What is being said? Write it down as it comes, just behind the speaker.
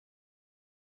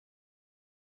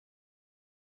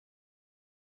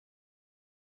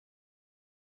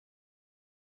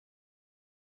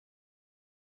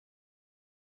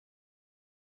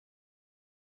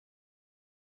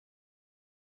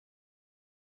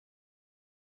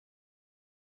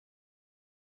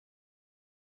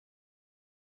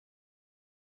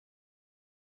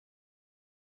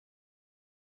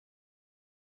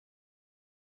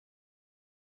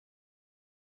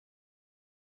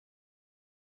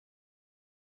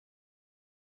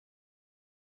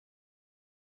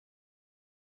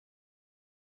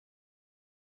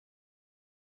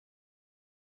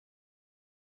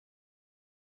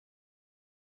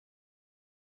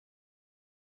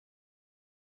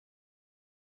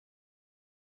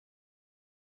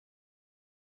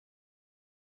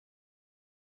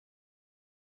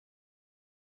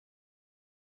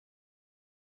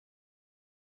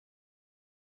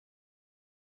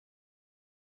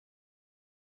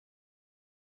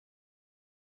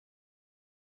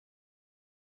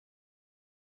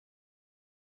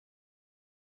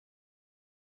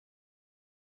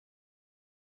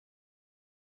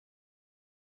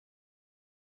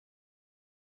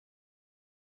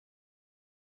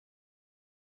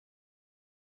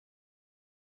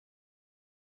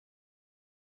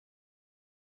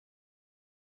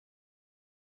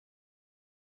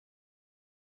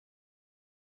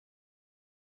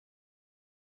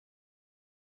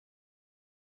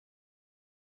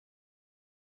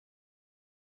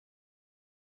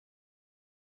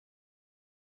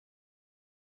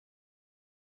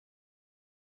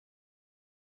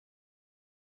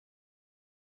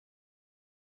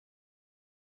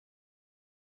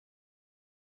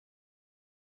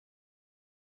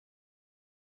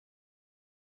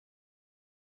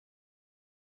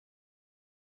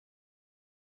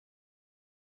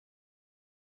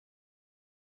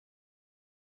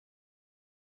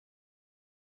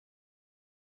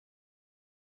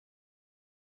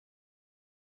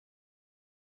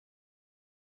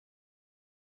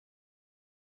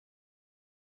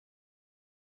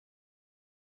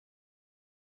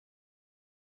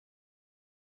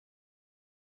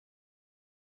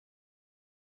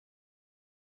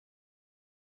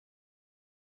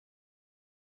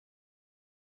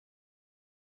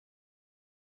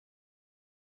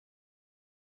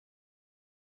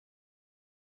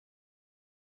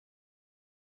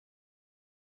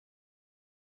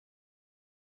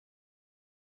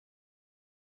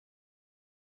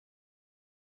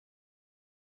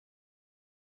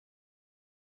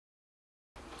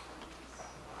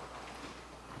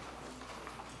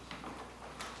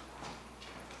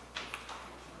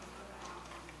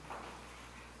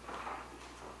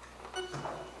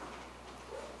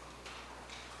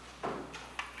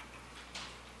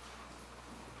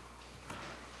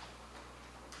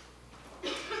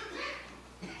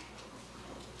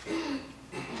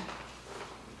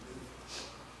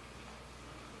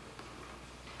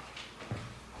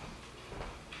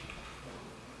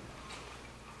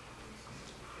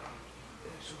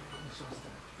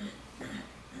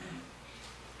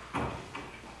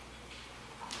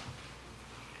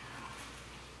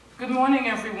morning,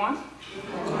 everyone.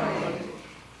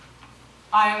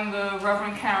 I am the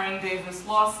Reverend Karen Davis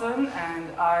Lawson,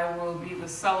 and I will be the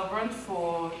celebrant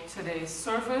for today's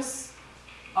service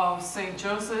of St.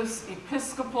 Joseph's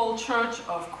Episcopal Church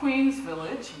of Queens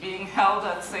Village, being held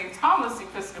at St. Thomas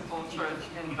Episcopal Church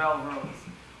in Belrose.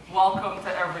 Welcome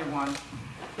to everyone.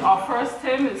 Our first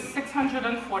hymn is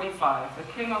 645, The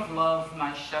King of Love,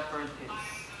 My Shepherd Is.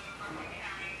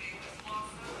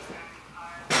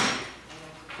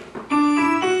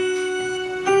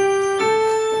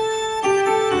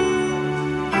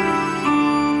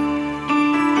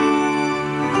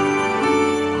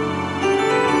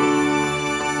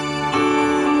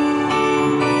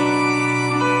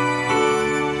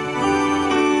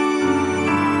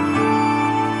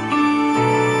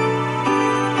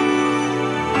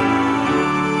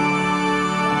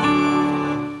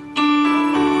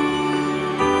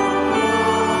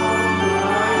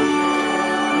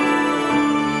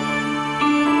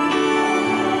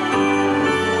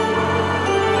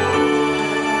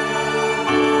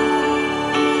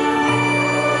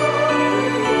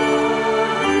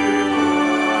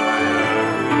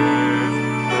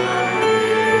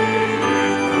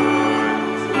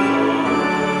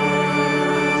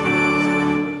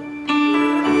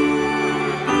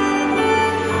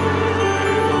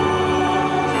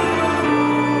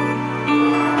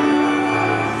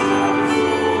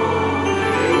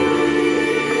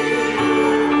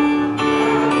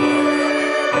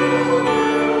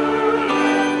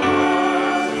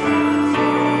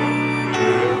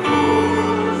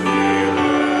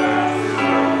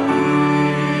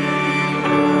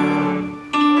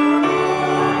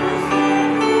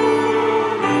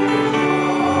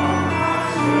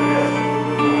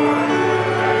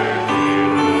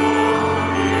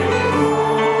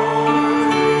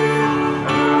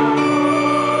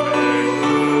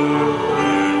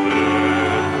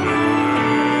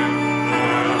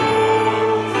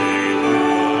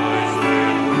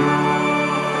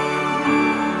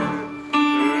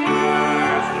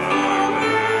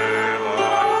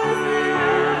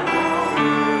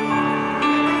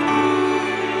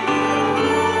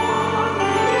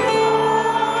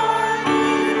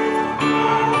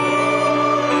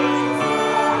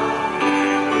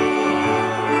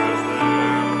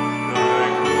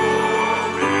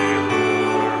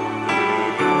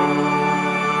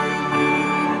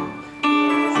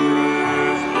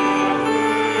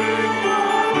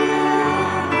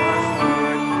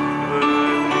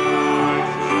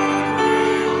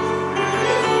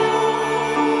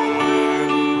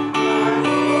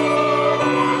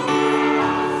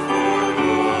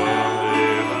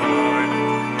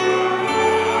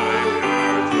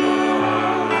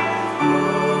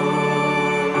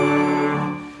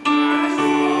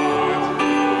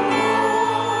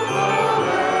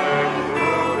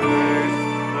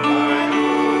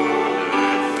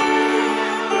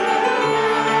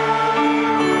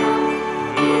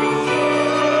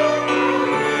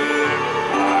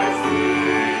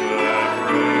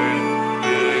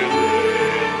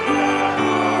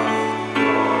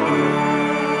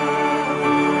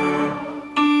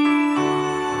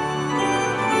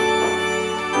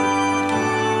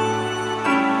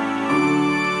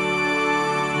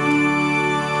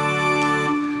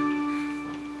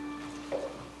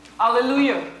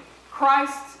 Hallelujah.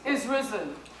 Christ is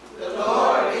risen. The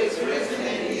Lord is risen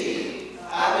indeed.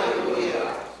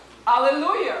 Hallelujah.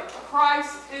 Hallelujah.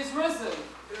 Christ is risen.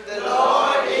 The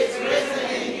Lord is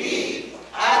risen indeed.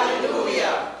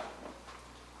 Hallelujah.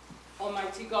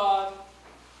 Almighty God,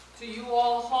 to you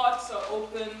all hearts are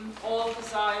open, all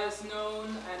desires known,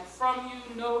 and from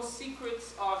you no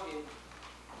secrets are hid.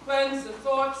 Cleanse the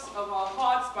thoughts of our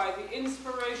hearts by the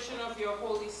inspiration of your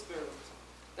Holy Spirit,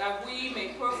 that we may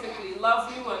perfectly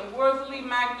love you and worthily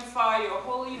magnify your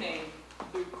holy name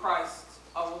through Christ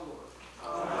our Lord.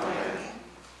 Amen.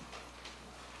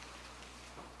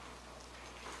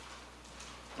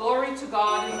 Glory to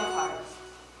God in the highest.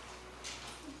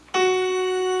 Oh,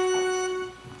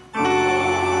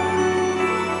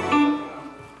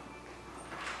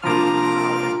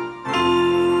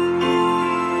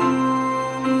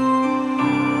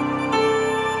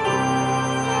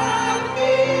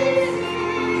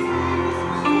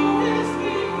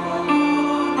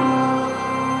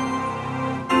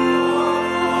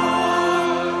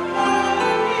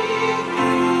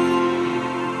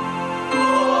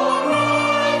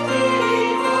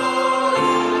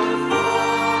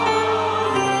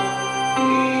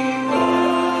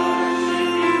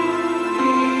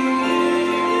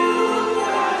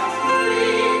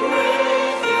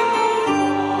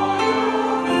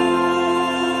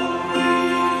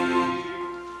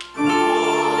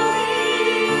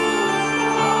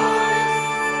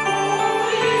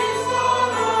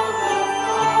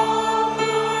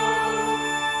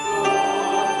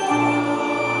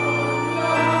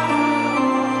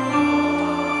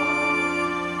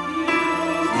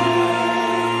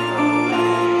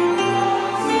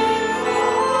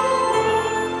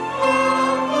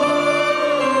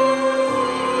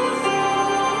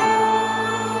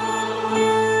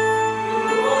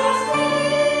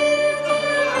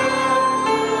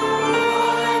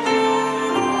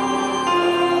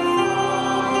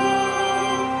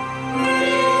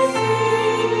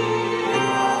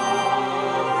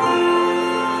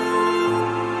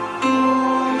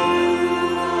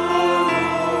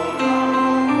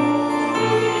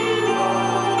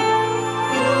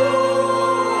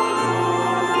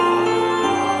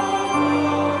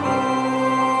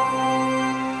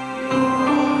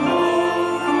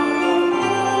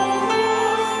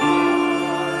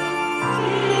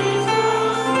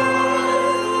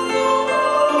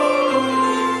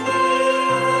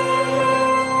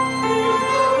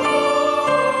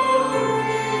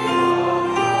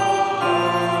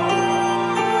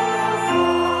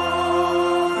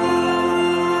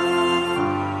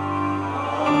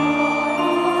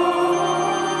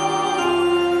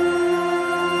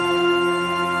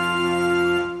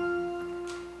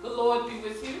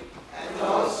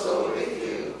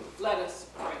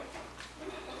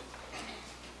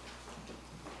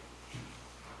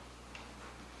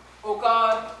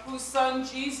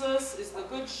 Jesus is the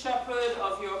good shepherd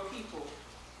of your people.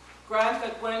 Grant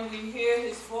that when we hear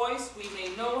his voice, we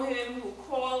may know him who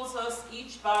calls us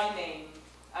each by name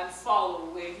and follow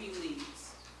where he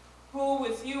leads, who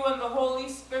with you and the Holy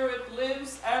Spirit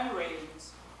lives and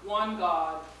reigns, one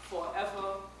God,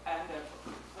 forever and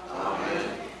ever.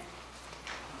 Amen.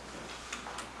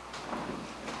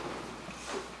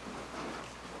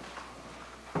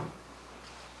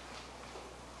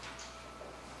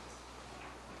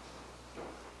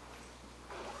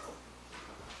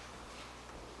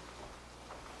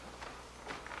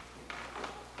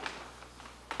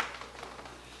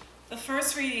 The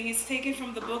first reading is taken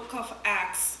from the book of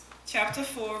Acts, chapter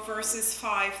 4, verses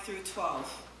 5 through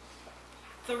 12.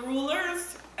 The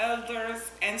rulers, elders,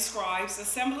 and scribes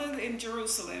assembled in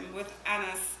Jerusalem with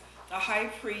Annas, the high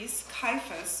priest,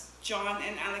 Caiaphas, John,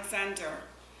 and Alexander,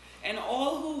 and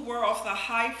all who were of the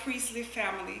high priestly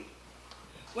family.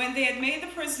 When they had made the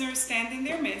prisoners stand in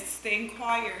their midst, they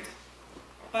inquired,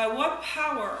 "By what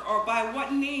power or by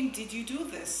what name did you do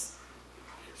this?"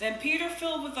 Then Peter,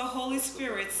 filled with the Holy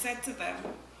Spirit, said to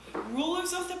them,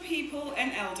 "Rulers of the people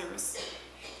and elders,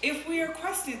 if we are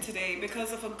questioned today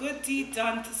because of a good deed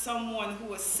done to someone who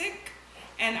was sick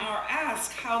and are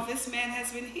asked how this man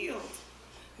has been healed,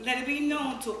 let it be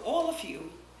known to all of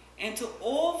you and to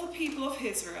all the people of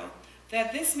Israel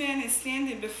that this man is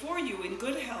standing before you in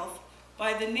good health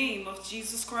by the name of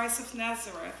Jesus Christ of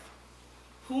Nazareth,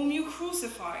 whom you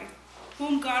crucified,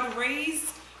 whom God raised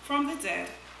from the dead.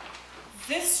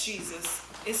 This Jesus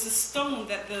is the stone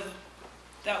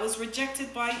that was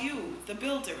rejected by you, the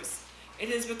builders. It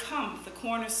has become the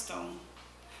cornerstone.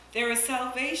 There is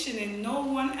salvation in no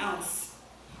one else,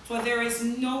 for there is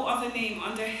no other name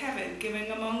under heaven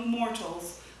given among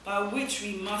mortals by which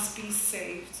we must be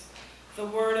saved." The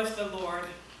word of the Lord.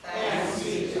 Thanks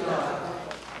be to God.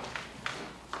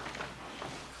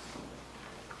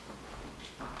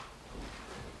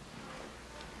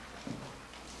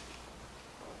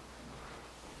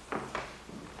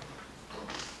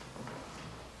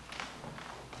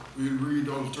 We'll read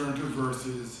alternative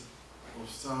verses of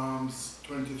Psalms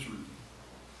 23.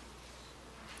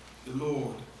 The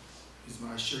Lord is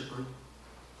my shepherd,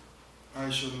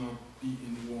 I shall not be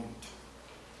in want.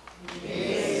 He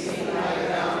makes me lie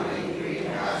down in green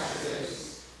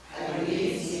pastures, and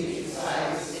leads me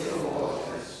beside still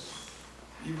waters.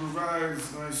 He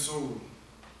revives my soul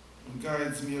and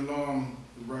guides me along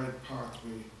the right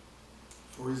pathway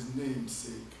for his name's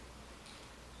sake.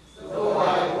 Though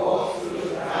I walk through the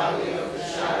valley of the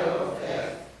shadow of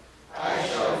death, I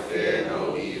shall fear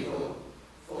no evil,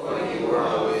 for you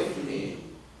are with me.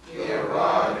 Your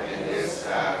rod and your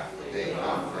staff, they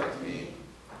comfort me.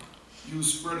 You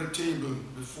spread a table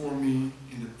before me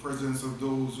in the presence of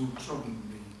those who troubled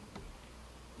me.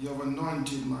 You have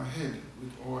anointed my head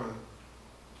with oil,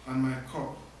 and my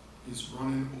cup is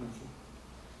running over.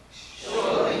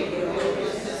 Surely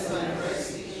goodness and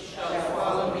mercy shall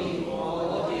follow me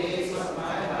all the days of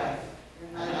my life,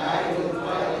 and I will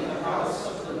dwell in the house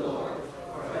of the Lord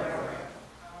forever.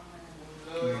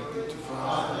 Glory be to the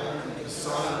Father, and the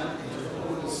Son, and the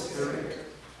Holy Spirit,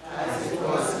 As it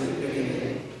was in the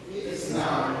beginning, is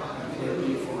now, and will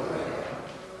be forever.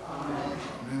 Amen.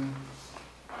 Amen.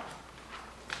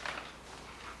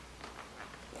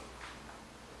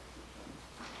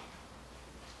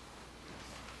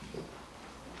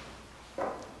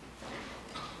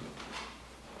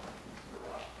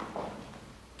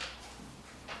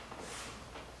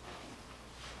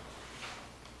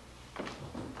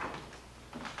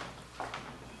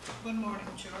 Good morning,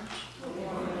 Church. Good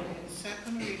morning. The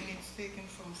second reading is taken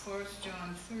from 1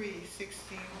 John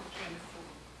 3:16-24.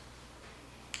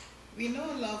 We know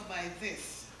love by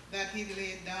this, that he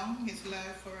laid down his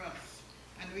life for us,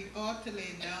 and we ought to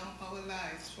lay down our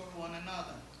lives for one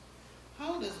another.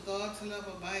 How does God's love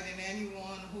abide in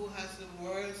anyone who has the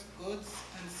world's goods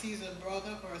and sees a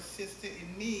brother or a sister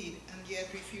in need and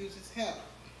yet refuses help?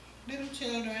 Little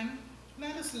children,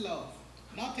 let us love,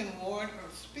 not in word or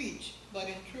speech, but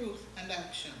in truth and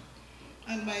action.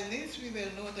 And by this we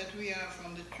will know that we are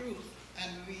from the truth,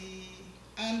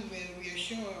 and will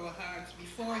reassure our hearts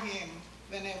before him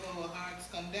whenever our hearts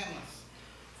condemn us.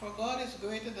 For God is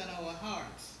greater than our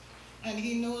hearts, and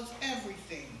he knows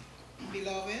everything.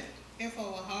 Beloved, if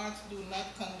our hearts do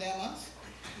not condemn us,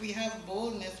 we have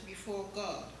boldness before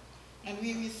God, and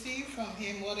we receive from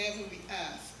him whatever we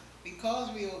ask,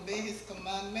 because we obey his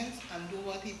commandments and do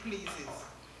what he pleases.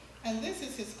 And this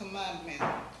is his commandment,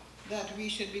 that we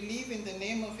should believe in the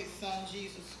name of his Son,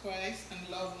 Jesus Christ, and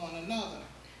love one another,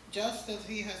 just as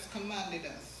he has commanded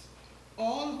us.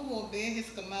 All who obey his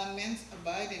commandments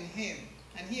abide in him,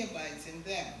 and he abides in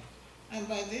them. And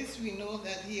by this we know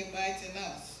that he abides in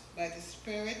us, by the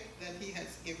Spirit that he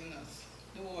has given us.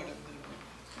 The word of the Lord.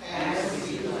 Thanks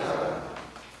be to God.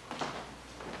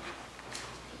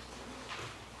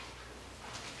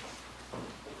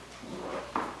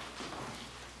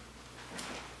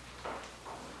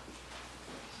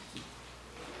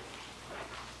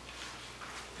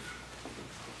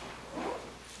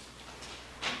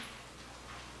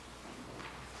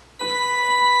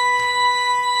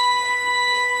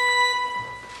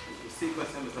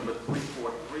 Sequence number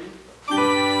 343.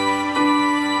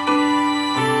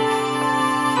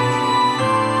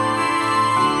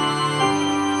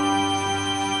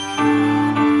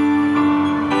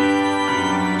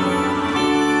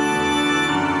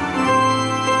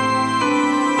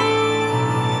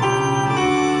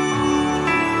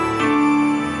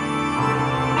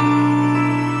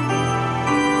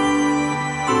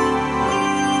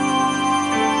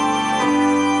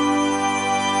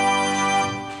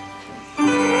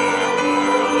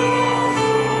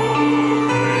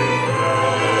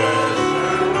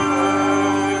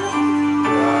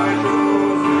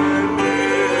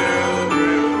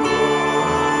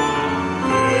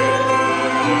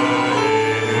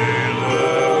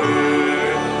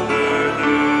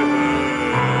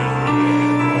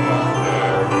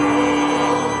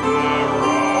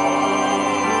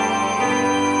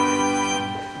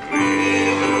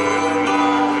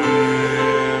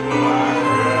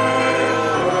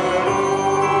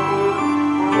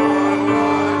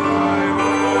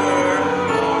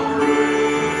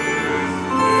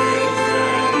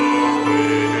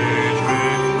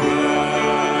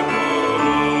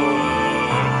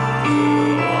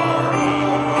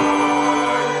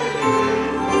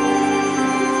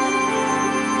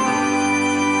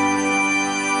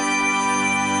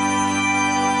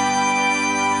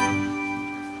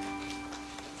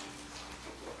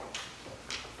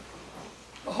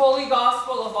 The Holy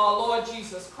Gospel of our Lord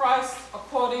Jesus Christ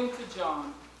according to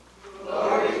John.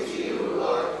 Glory to you,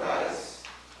 Lord Christ.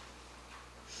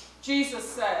 Jesus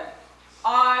said,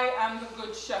 I am the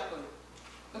good shepherd.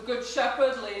 The good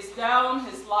shepherd lays down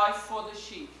his life for the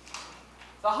sheep.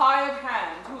 The hired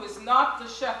hand, who is not the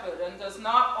shepherd and does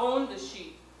not own the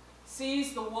sheep,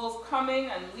 sees the wolf coming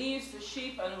and leaves the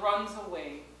sheep and runs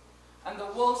away. And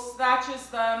the wolf snatches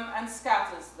them and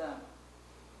scatters them.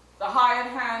 The hired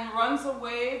hand runs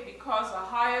away because a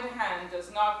hired hand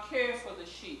does not care for the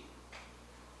sheep.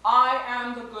 I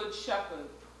am the good shepherd.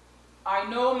 I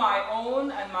know my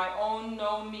own, and my own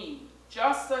know me,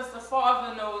 just as the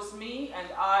Father knows me, and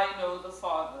I know the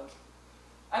Father.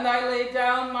 And I lay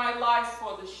down my life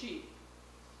for the sheep.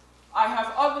 I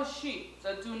have other sheep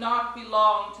that do not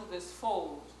belong to this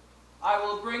fold. I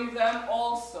will bring them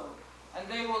also, and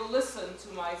they will listen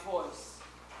to my voice.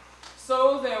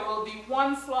 So there will be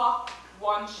one flock,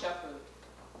 one shepherd.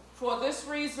 For this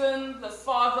reason the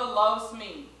Father loves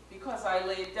me, because I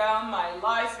laid down my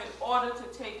life in order to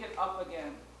take it up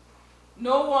again.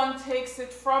 No one takes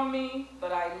it from me,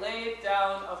 but I lay it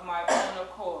down of my own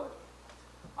accord.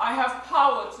 I have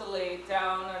power to lay it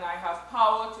down, and I have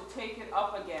power to take it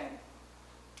up again.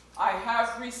 I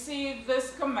have received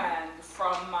this command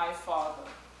from my Father.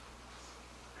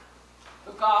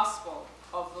 The Gospel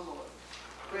of the Lord.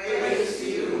 Praise to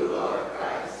you, Lord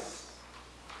Christ.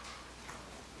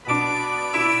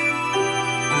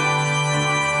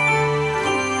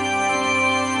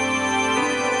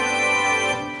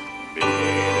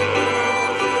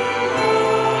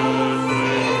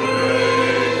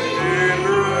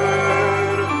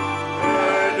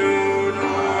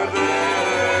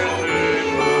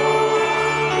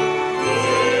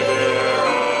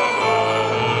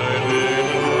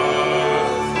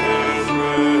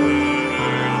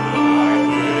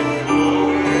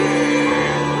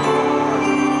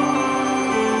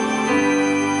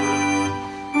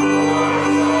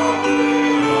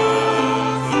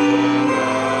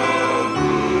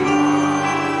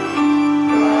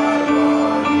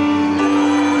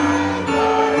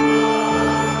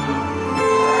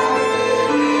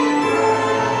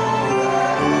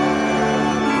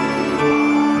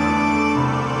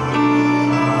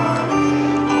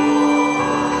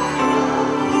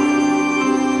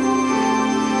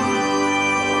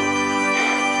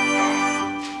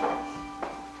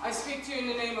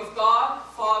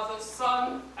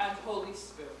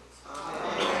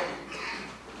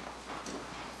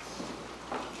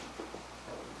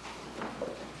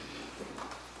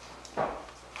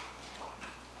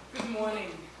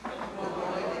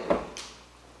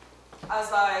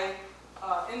 As I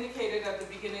indicated at the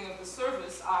beginning of the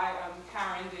service, I am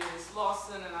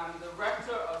Lawson, and I'm the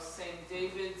Rector of St.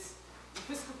 David's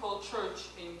Episcopal Church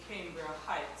in Cambria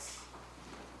Heights.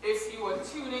 If you are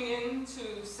tuning in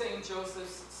to St.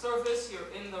 Joseph's service, you're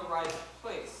in the right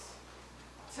place.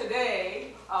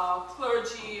 Today, our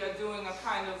clergy are doing a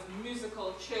kind of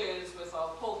musical chairs with our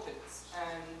pulpits,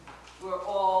 and we're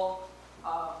all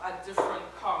at different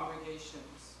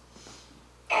congregations.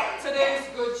 Today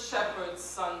is Good Shepherd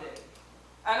Sunday,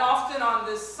 and often on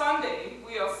this Sunday,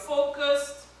 we are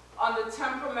focused on the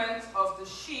temperament of the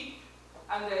sheep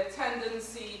and their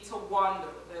tendency to wander,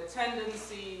 their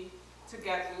tendency to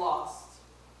get lost.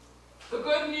 The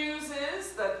good news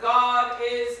is that God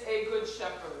is a good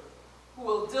shepherd who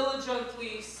will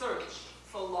diligently search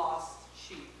for lost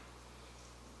sheep.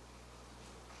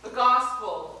 The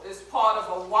gospel is part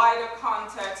of a wider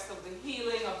context of the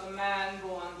healing of the man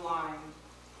born blind.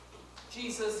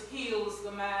 Jesus heals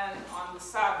the man on the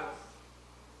Sabbath.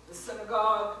 The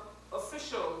synagogue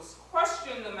officials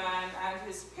question the man and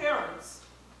his parents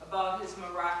about his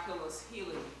miraculous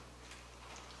healing.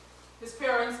 His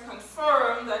parents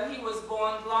confirm that he was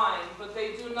born blind, but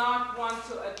they do not want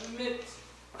to admit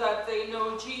that they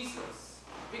know Jesus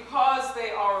because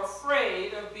they are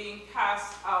afraid of being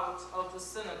cast out of the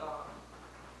synagogue.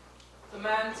 The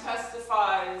man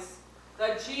testifies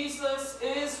that Jesus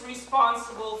is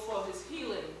responsible for his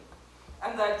healing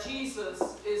and that Jesus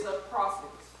is a prophet.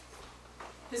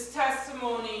 His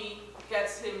testimony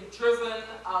gets him driven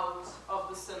out of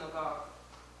the synagogue.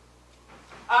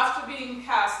 After being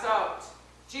cast out,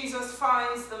 Jesus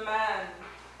finds the man,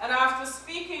 and after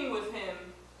speaking with him,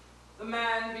 the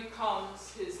man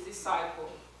becomes his disciple.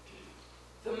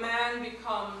 The man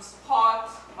becomes part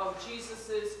of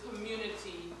Jesus'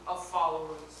 community of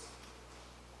followers.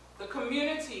 The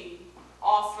community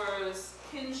offers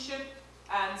kinship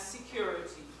and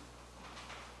security.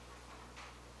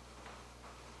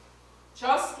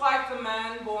 Just like the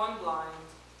man born blind,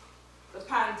 the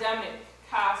pandemic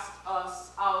cast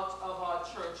us out of our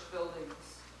church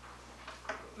buildings.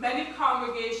 Many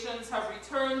congregations have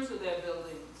returned to their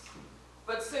buildings,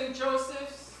 but St.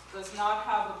 Joseph's does not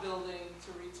have a building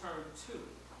to return to.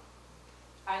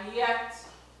 And yet,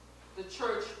 the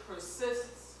church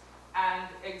persists and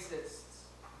exists.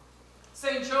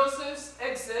 St. Joseph's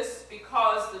exists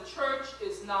because the church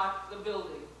is not the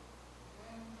building.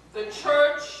 The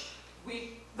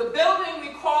building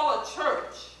we call a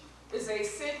church is a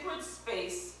sacred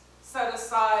space set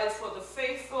aside for the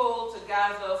faithful to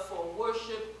gather for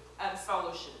worship and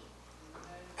fellowship.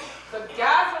 The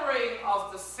gathering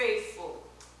of the faithful,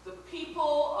 the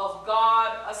people of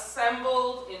God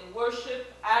assembled in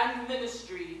worship and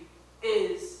ministry,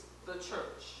 is the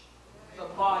church, the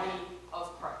body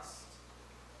of Christ.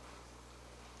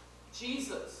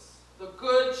 Jesus, the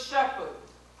Good Shepherd,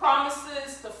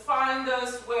 promises to find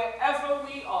us wherever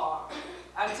we are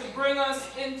and to bring us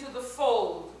into the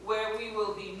fold where we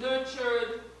will be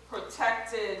nurtured,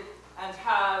 protected, and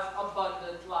have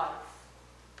abundant life.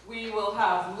 We will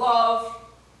have love,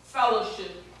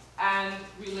 fellowship, and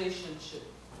relationship.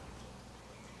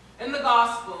 In the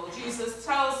gospel, Jesus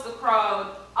tells the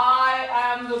crowd, "I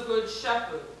am the good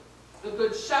shepherd. The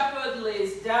good shepherd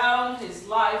lays down his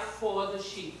life for the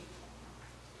sheep."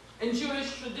 In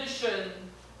Jewish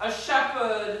tradition, a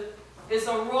shepherd is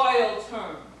a royal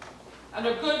term, and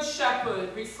a good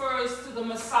shepherd refers to the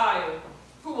Messiah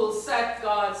who will set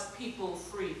God's people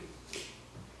free.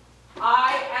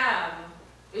 I am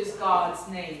is God's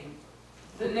name,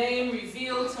 the name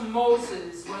revealed to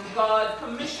Moses when God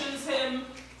commissions him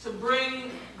to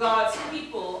bring God's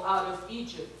people out of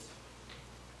Egypt.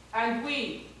 And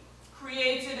we,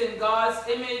 created in God's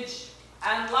image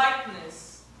and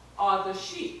likeness, are the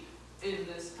sheep in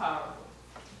this parable.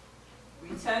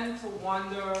 We tend to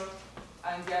wander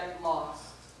and get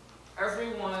lost,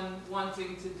 everyone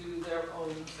wanting to do their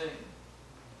own thing.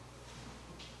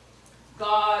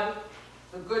 God,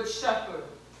 the Good Shepherd,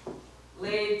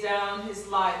 laid down his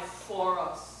life for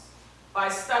us by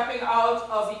stepping out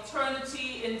of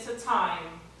eternity into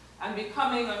time and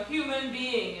becoming a human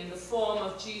being in the form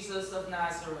of Jesus of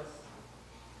Nazareth.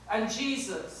 And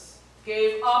Jesus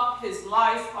gave up his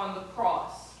life on the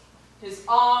cross, his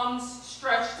arms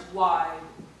stretched wide,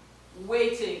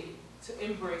 waiting to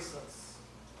embrace us.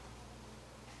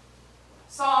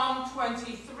 Psalm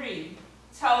 23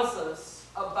 tells us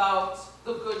about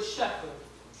the Good Shepherd,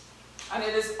 and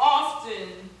it is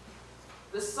often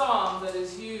the psalm that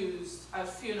is used at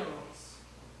funerals.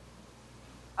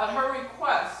 At her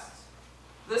request,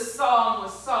 this psalm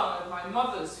was sung at my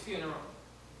mother's funeral.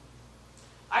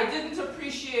 I didn't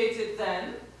appreciate it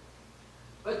then,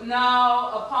 but now,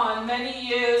 upon many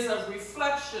years of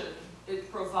reflection,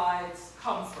 it provides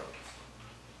comfort.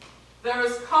 There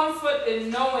is comfort in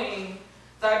knowing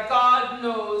that God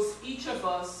knows each of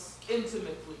us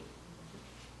intimately.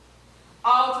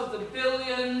 out of the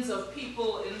billions of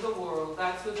people in the world,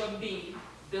 that's with a B,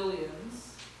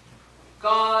 billions,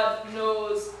 God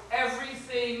knows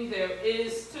everything there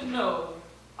is to know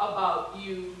about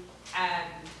you and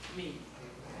me.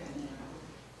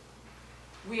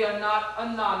 We are not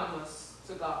anonymous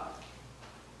to God.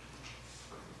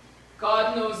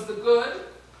 God knows the good,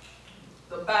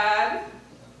 the bad,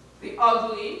 the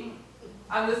ugly,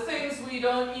 and the things we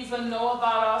don't even know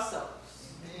about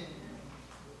ourselves.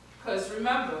 Because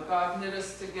remember, God knit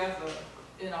us together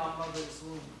in our mother's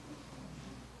womb.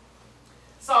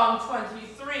 Psalm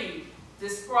 23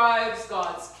 describes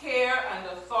God's care and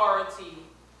authority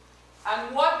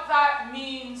and what that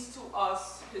means to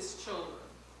us, his children.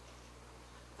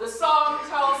 The psalm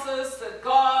tells us that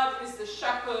God is the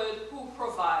shepherd who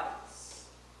provides.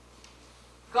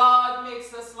 God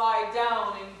makes us lie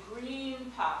down in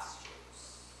green pastures.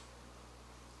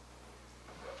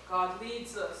 God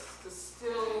leads us to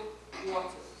still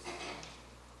waters,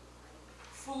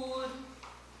 food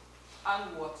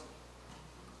and water.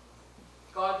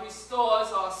 God restores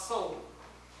our soul,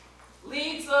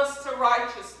 leads us to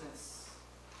righteousness.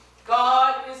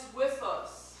 God is with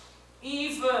us,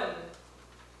 even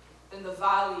in the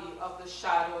valley of the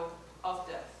shadow of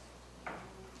death.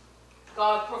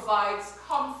 God provides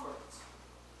comfort.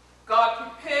 God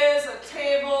prepares a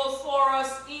table for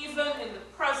us even in the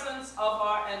presence of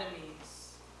our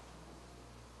enemies.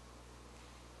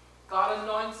 God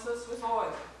anoints us with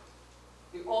oil,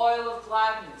 the oil of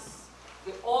gladness,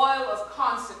 the oil of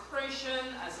consecration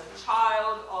as a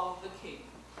child of the King.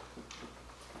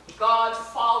 God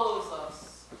follows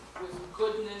us with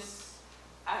goodness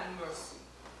and mercy.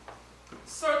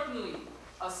 Certainly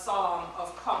a psalm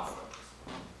of comfort.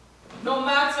 No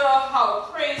matter how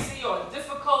crazy or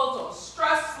difficult or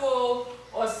stressful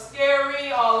or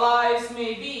scary our lives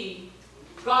may be,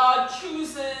 God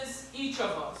chooses each of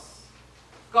us.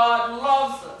 God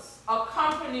loves us,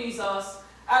 accompanies us,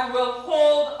 and will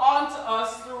hold on to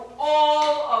us through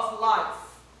all of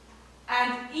life,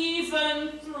 and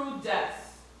even through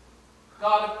death.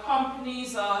 God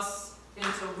accompanies us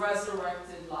into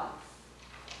resurrected life,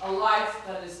 a life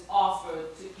that is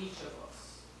offered to each of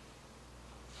us.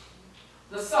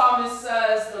 The psalmist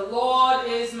says, "The Lord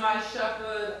is my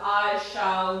shepherd, I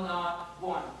shall not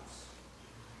want."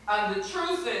 And the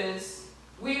truth is,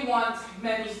 we want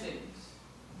many things.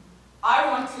 I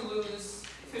want to lose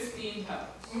 15 pounds.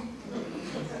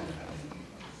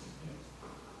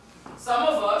 Some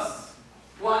of us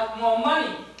want more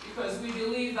money because we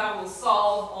believe that will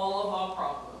solve all of our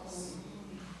problems.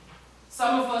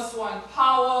 Some of us want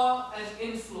power and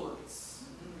influence.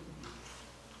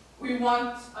 We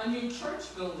want a new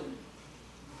church building.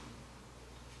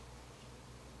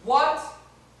 What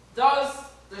does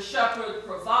the shepherd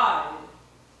provide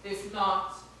if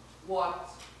not what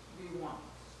we want?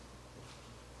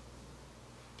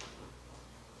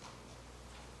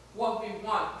 What we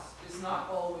want is not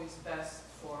always best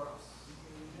for us.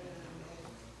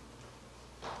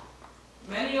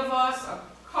 Many of us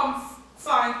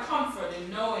find comfort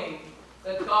in knowing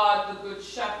that God, the Good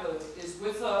Shepherd, is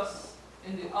with us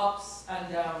in the ups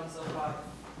and downs of life.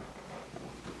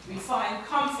 We find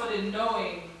comfort in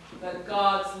knowing that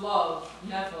God's love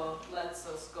never lets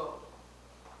us go.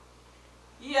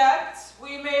 Yet,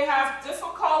 we may have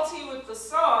difficulty with the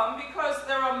psalm because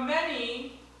there are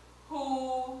many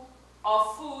who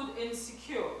are food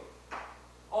insecure,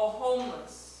 or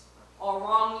homeless, or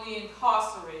wrongly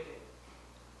incarcerated.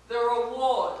 There are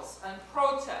wars and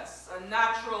protests and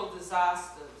natural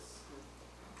disasters.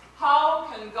 How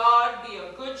can God be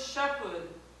a good shepherd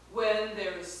when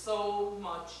there is so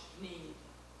much need?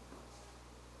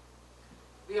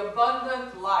 The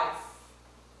abundant life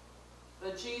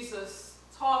that Jesus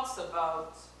talks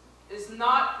about is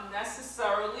not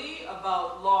necessarily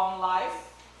about long life,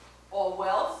 or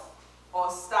wealth, or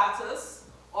status,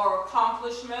 or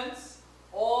accomplishments,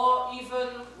 or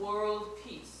even world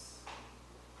peace.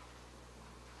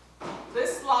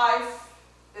 This life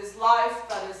is life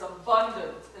that is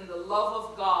abundant in the love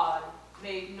of God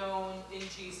made known in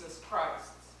Jesus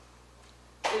Christ.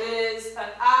 It is an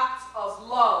act of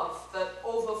love that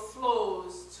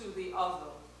overflows to the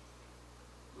other.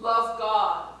 Love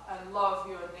God and love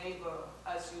your neighbor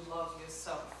as you love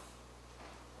yourself.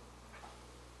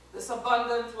 This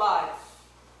abundant life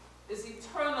is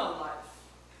eternal life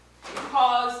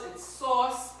because its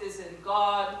source is in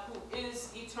God, who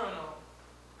is eternal,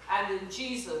 and in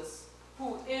Jesus,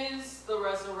 who is the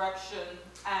resurrection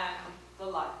and the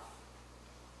life.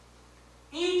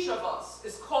 Each of us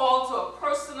is called to a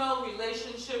personal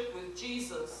relationship with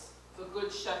Jesus, the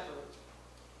Good Shepherd.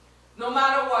 No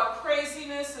matter what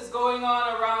craziness is going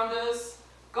on around us,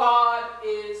 God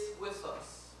is with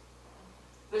us.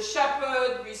 The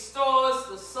shepherd restores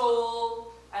the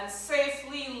soul and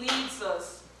safely leads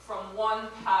us from one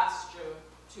pasture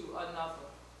to another.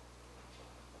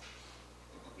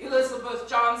 Elizabeth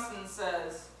Johnson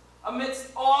says,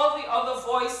 amidst all the other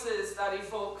voices that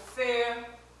evoke fear,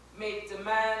 make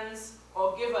demands,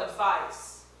 or give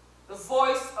advice, the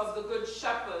voice of the Good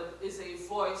Shepherd is a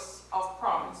voice of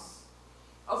promise,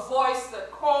 a voice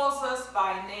that calls us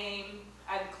by name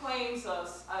and claims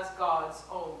us as God's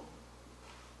own.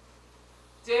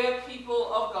 Dear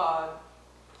people of God,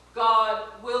 God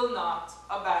will not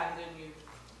abandon you.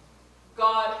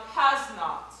 God has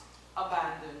not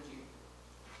abandoned you.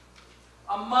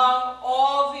 Among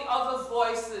all the other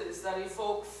voices that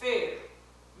evoke fear,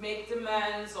 make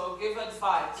demands, or give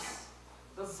advice,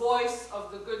 the voice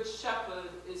of the Good Shepherd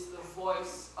is the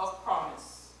voice of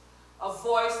promise, a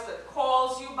voice that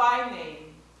calls you by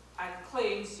name and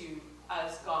claims you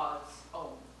as God's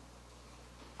own.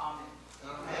 Amen.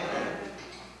 Amen.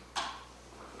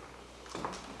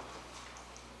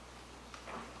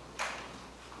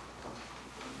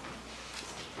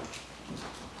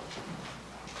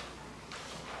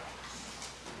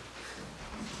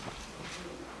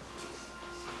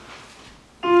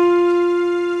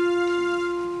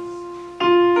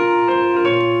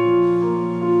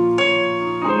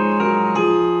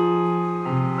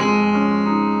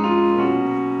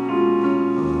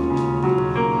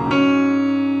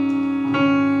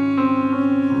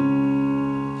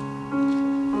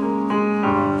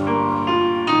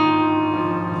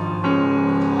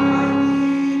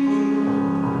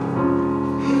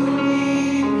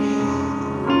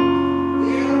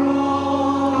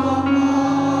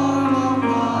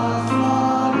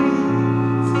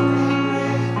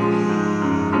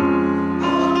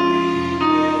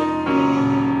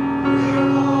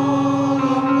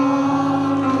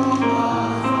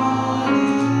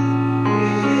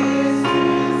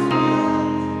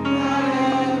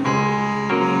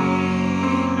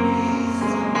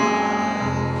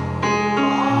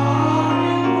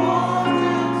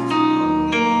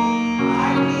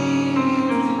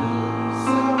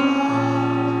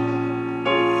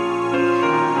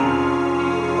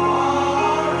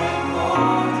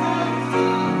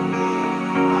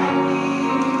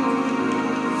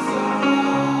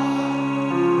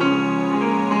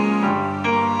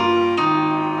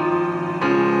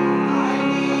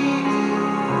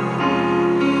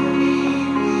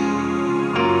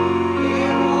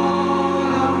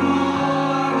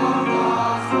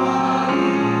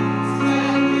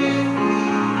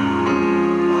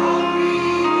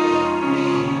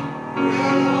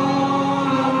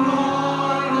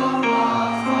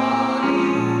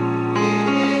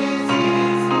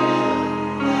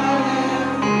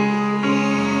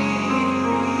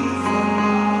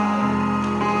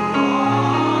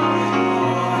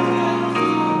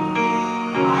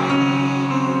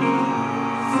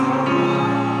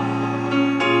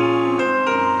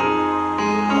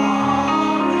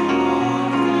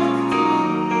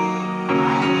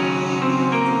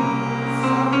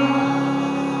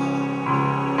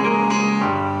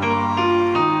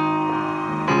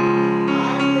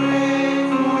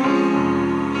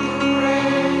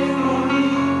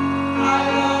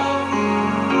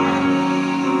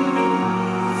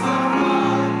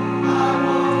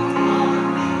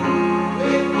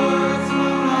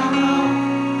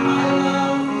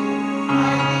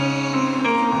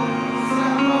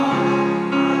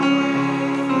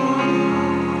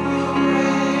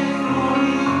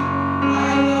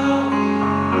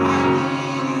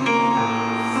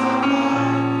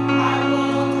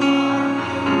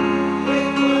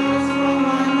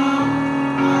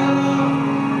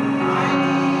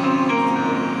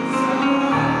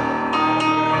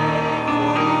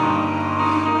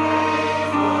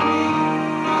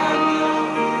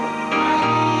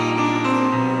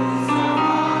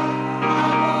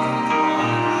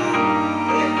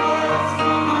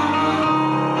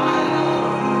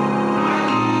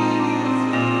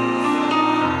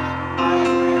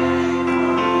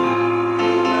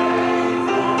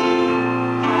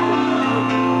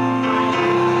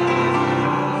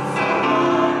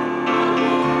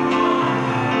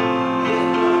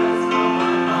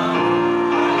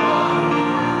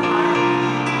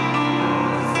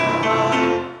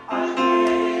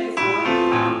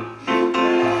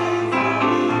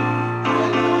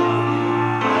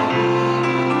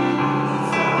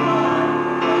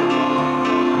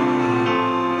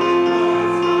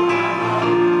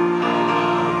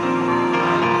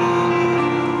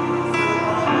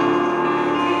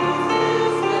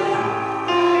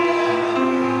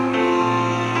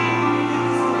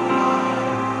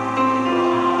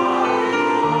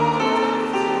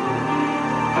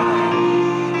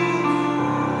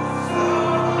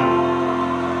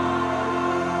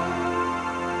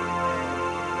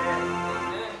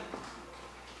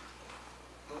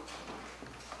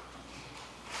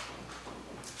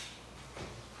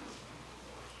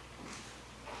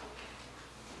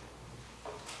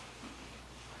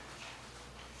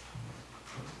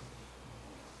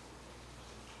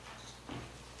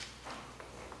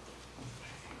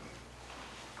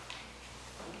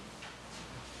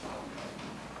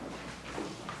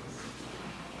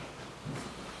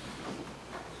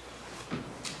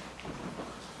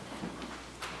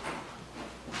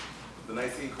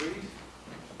 Nicene Creed.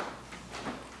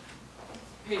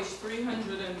 Page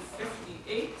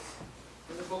 358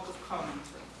 in the Book of Common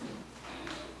Prayer.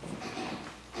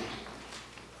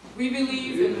 We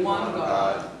believe in one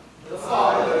God, the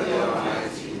Father, the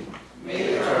Almighty,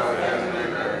 maker of heaven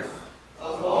and earth,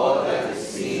 of all that is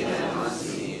seen and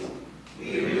unseen.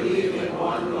 We believe in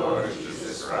one Lord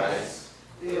Jesus Christ,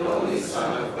 the only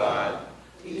Son of God,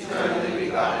 eternally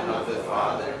begotten of the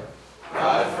Father,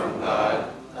 God from God,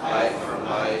 light from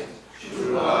light,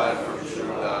 true God from true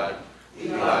God,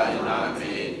 begotten, not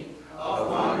made, of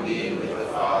one being with the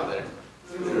Father.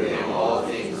 Through him all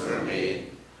things were made.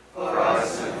 For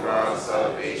us and for our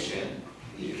salvation,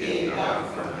 he came down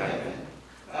from heaven.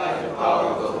 By the power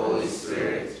of the Holy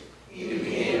Spirit, he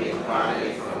became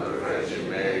incarnate from the Virgin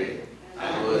Mary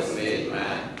and was made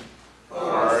man. For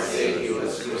our sake he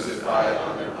was crucified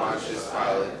under Pontius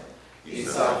Pilate. He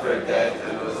suffered death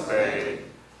and was buried.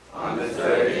 On the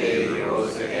third day he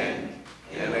rose again,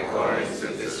 in accordance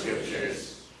with the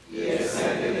Scriptures. He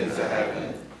ascended into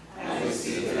heaven, and is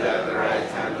seated at the right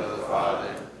hand of the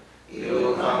Father. He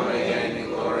will come again in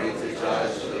glory to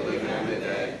judge the living and the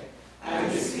dead,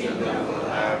 and his kingdom will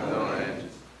have no end.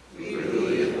 We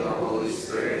believe in the Holy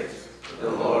Spirit, the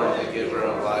Lord, the giver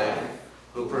of life,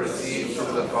 who proceeds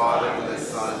from the Father and the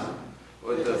Son.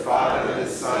 With the Father and the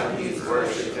Son he is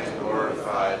worshipped and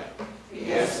glorified. He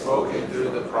has spoken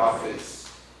through the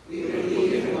prophets. We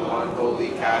believe in one holy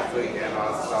Catholic and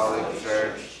apostolic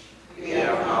Church. We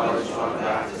acknowledge one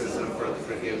baptism for the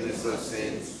forgiveness of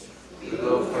sins. We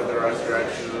look for the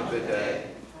resurrection of the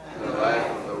dead and the life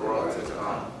of the world to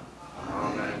come.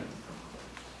 Amen.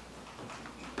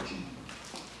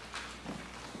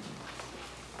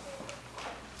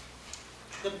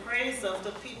 The praise of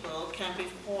the people can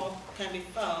be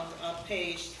found on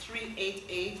page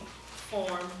 388,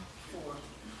 Form 4.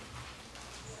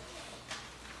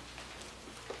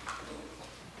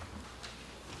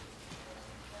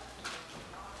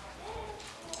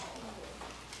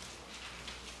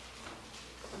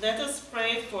 Let us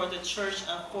pray for the Church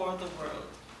and for the world.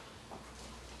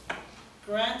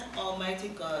 Grant, Almighty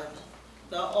God,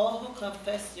 that all who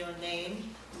confess your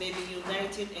name may be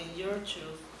united in your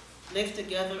truth, live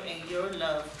together in your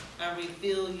love, and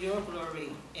reveal your glory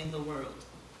in the world.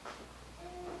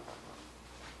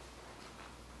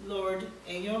 Lord,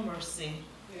 in your mercy,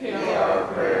 Hear our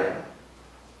prayer.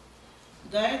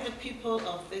 guide the people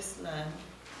of this land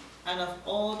and of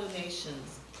all the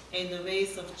nations in the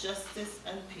ways of justice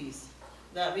and peace,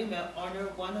 that we may honor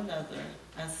one another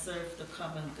and serve the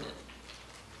common good.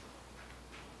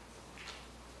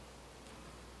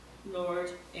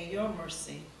 Lord, in your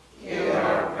mercy, Hear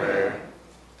our prayer.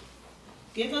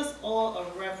 give us all a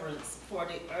reverence for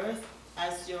the earth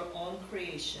as your own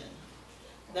creation,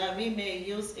 that we may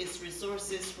use its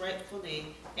resources rightfully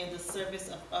in the service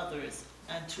of others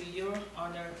and to your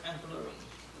honor and glory.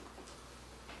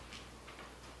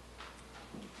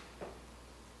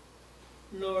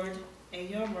 Lord, in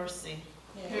your mercy,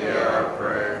 Hear our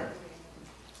prayer.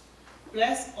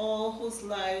 bless all whose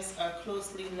lives are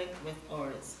closely linked with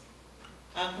ours,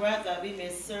 and grant that we may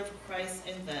serve Christ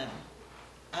in them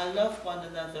and love one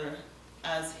another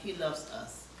as he loves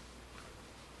us.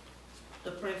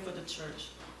 The prayer for the Church.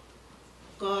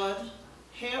 God,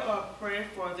 hear our prayer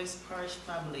for this parish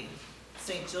family,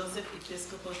 St. Joseph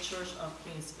Episcopal Church of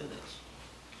Queens Village.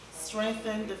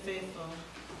 Strengthen the faithful,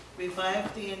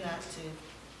 revive the inactive,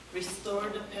 restore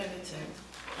the penitent,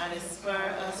 and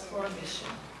inspire us for mission.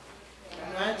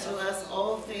 Grant to us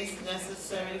all things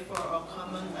necessary for our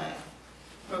common life,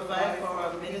 provide for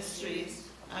our ministries,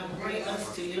 and bring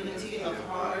us to unity of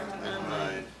heart and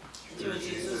mind. Through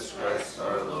Jesus Christ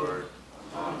our Lord.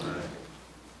 Amen.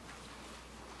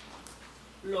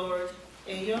 Lord,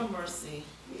 in your mercy,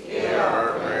 Hear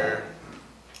our prayer.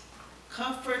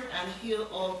 comfort and heal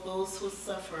all those who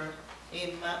suffer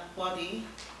in body,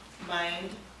 mind,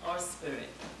 or spirit.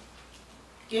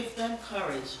 Give them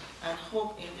courage and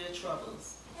hope in their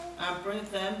troubles, and bring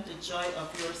them the joy of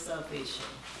your salvation.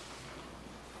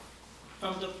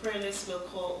 From the prayer list, we'll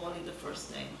call only the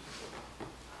first name.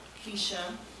 Keisha,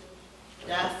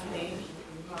 Daphne,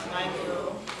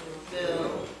 Michael,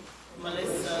 Bill,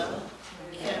 Melissa,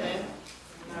 Kenneth,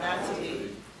 Natalie,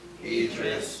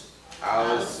 Idris,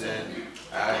 Allison,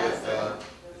 Agatha,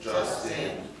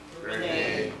 Justin,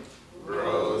 Renee,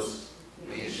 Rose,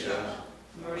 Nisha,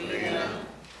 Marina,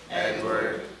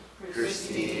 Edward,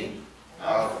 Christine,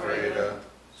 Alfreda,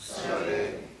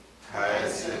 Sade,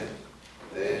 Hyacinth,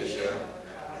 Deja,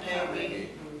 Perry,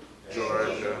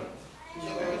 Georgia,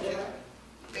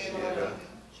 Ida,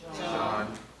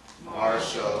 John,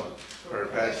 Marshall,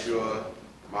 Perpetua,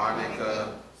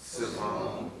 Monica,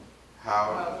 Simone,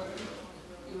 Howard,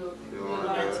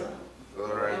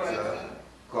 Loretta,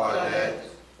 Claudette,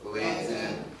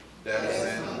 Layton,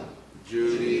 Desmond,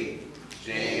 Judy,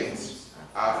 James,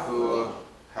 Afua,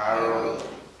 Harold,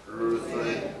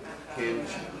 Ruthlyn, Kim,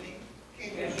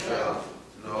 Michelle,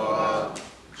 Noah,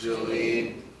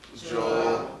 Jolene,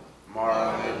 Joel,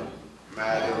 Marlon,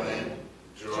 Madeline,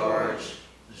 George,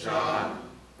 John,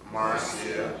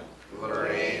 Marcia,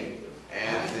 Lorraine,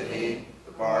 Anthony,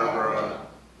 Barbara,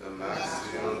 the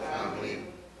Maxfield family,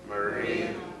 Marie,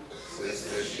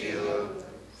 Sister Sheila,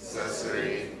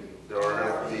 Cecily,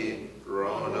 Dorothy,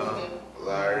 Rona,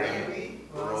 Larry,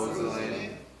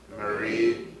 Rosalind,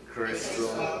 Marie,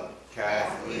 Crystal,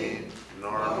 Kathleen,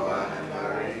 Norma and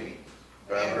Larry,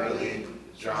 Beverly,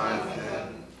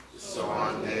 Jonathan,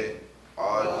 Swande,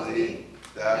 Audley,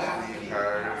 Daphne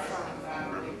Parrish,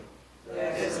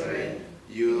 Desiree,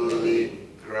 Yulie,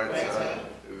 Greta,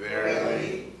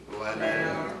 Verily,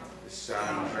 Leonard,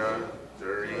 Sandra,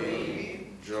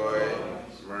 Doreen, Joy,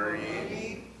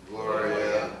 Marie,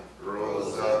 Gloria,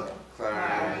 Rosa,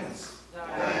 Clarence,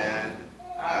 Diane,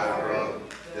 Avril,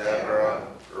 Deborah,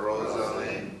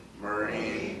 Rosalind,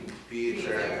 Maureen,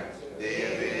 Peter,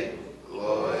 David,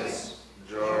 Lois,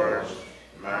 George,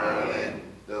 Marilyn,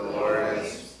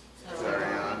 Dolores,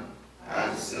 Tarion,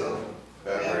 Ansel,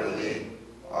 Beverly,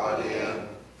 Audia,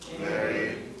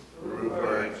 Mary,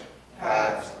 Rupert,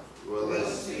 Pat,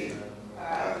 Willis,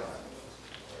 Pat.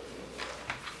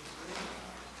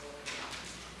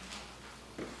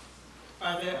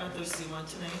 Are there others you want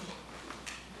to name?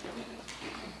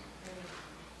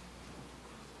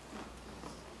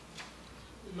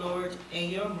 Lord, in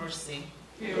your mercy,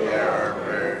 Hear our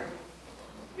prayer.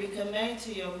 we commend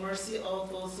to your mercy all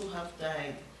those who have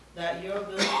died, that your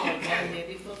will for them may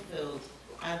be fulfilled,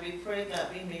 and we pray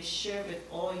that we may share with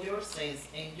all your saints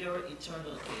in your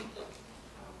eternal kingdom.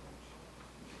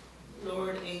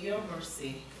 Lord, in your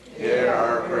mercy, Hear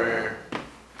our prayer.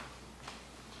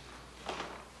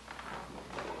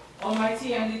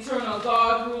 Almighty and eternal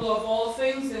God, ruler of all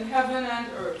things in heaven and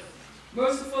earth,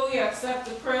 mercifully accept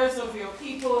the prayers of your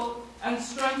people and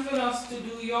strengthen us to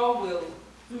do your will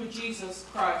through Jesus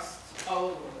Christ, our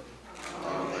Lord.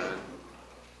 Amen.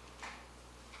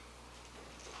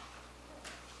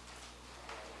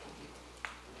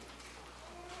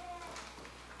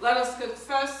 Let us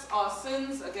confess our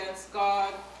sins against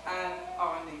God and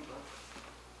our neighbor.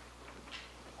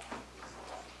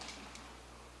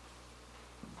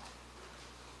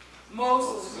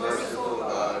 Most Merciful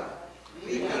God,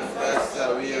 we confess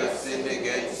that we have sinned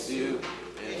against you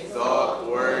in thought,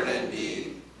 word, and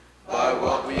deed, by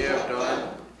what we have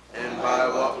done and by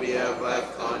what we have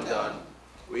left undone.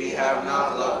 We have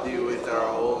not loved you with our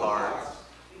whole heart.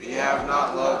 We have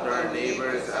not loved our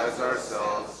neighbors as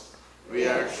ourselves. We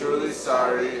are truly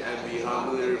sorry and we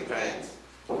humbly repent.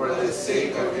 For the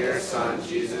sake of your Son,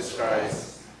 Jesus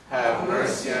Christ, have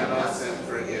mercy on us and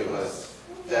forgive us,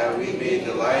 that we may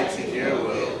delight in your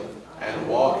will and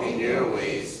walk in your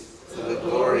ways, to the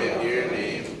glory of your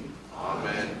name.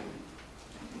 Amen.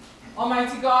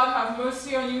 Almighty God, have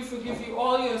mercy on you, forgive you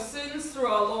all your sins through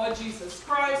our Lord Jesus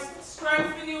Christ,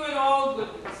 strengthen you in all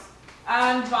goodness,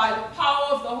 and by the power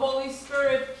of the Holy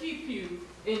Spirit, keep you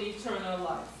in eternal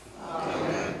life.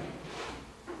 Amen.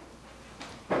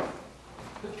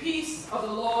 The peace of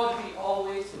the Lord be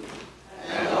always with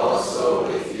you. And also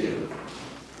with you.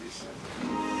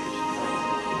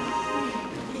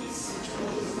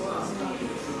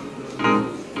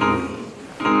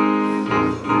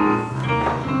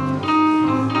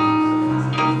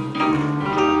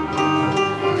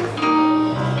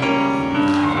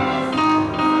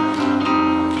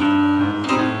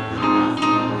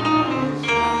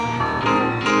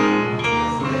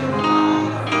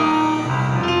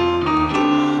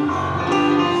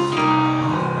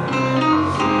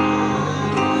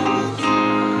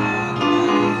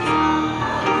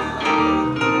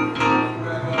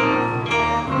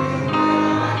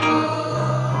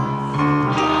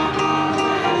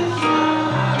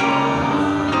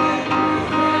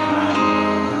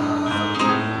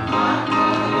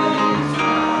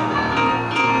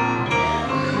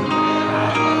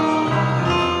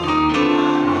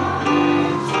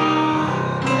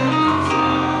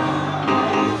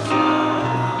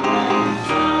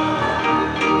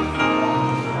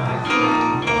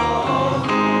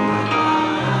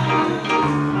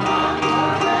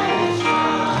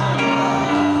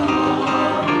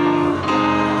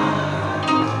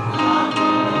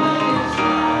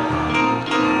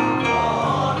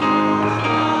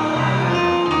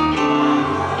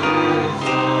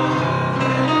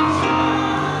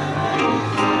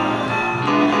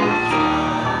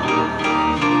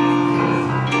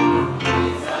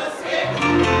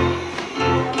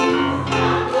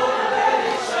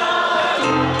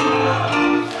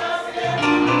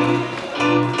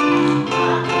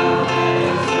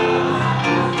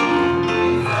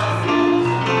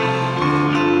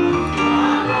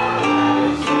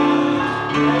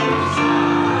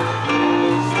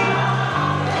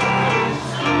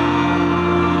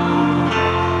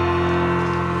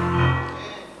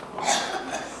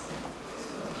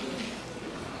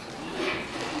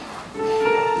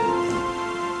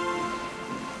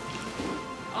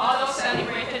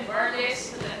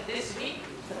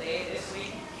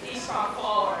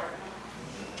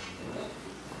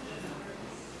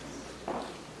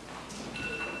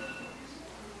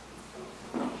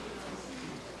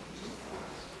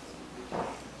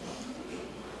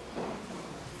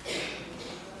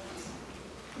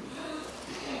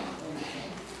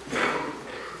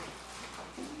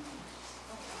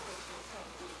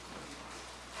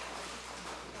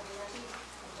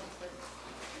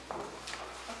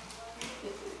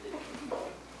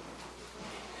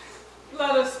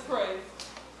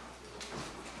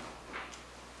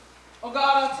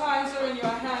 our times are in your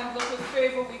hand. Look with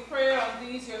favor, we pray, on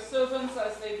these your servants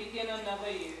as they begin another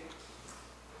year.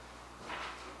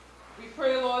 We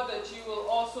pray, Lord, that you will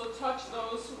also touch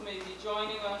those who may be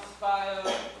joining us via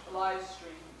live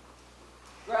stream.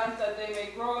 Grant that they may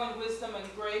grow in wisdom and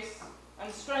grace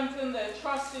and strengthen their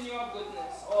trust in your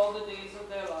goodness all the days of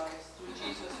their lives. Through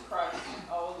Jesus Christ,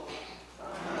 our Lord.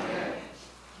 Amen.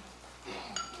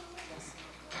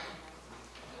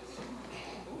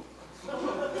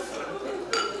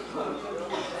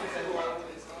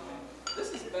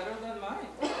 This is better than mine.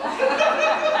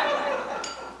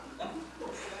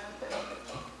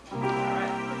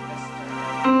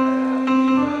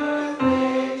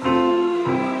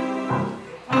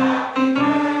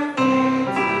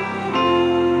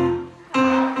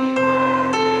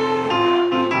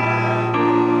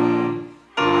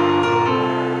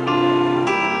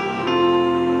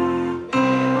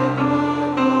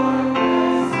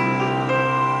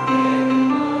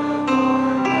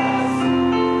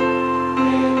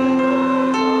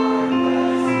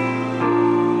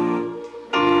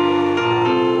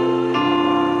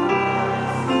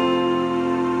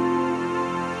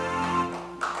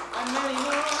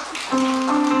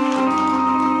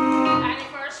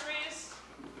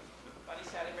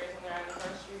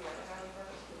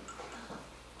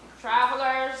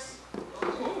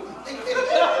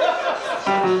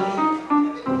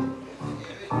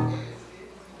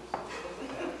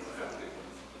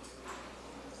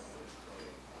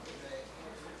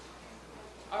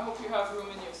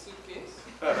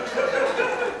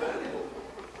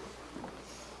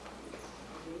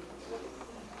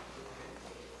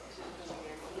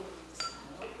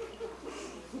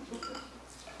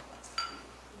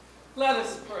 Let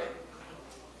us pray.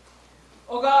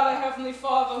 O God, our Heavenly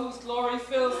Father, whose glory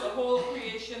fills the whole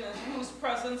creation and whose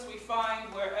presence we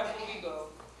find wherever we go,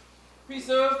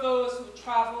 preserve those who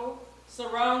travel,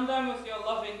 surround them with your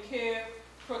loving care,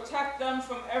 protect them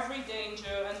from every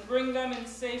danger, and bring them in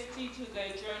safety to their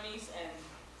journey's end.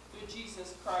 Through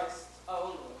Jesus Christ, our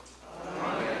Lord.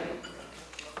 Amen.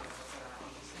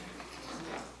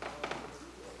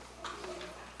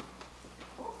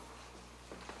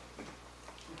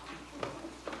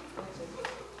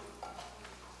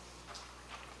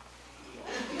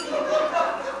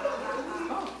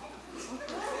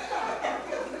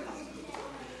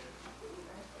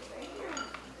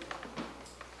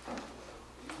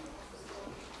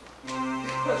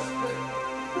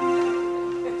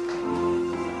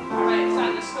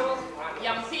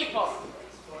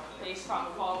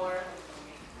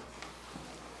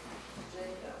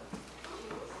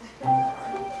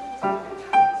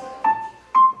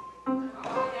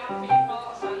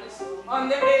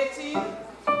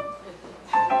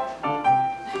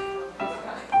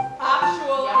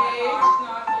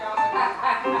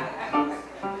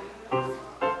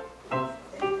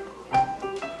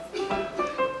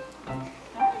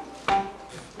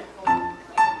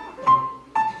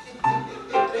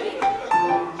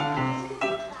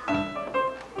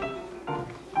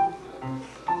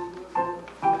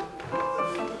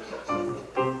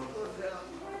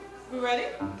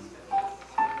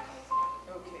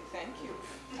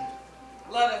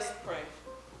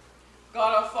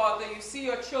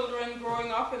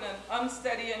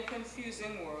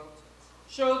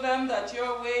 Show them that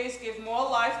your ways give more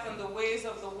life than the ways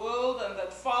of the world, and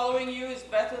that following you is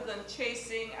better than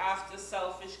chasing after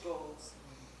selfish goals.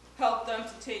 Help them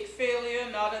to take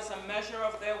failure not as a measure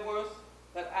of their worth,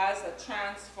 but as a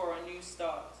chance for a new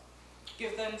start.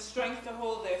 Give them strength to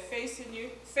hold their faith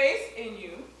in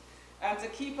you, and to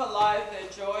keep alive their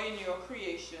joy in your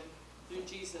creation. Through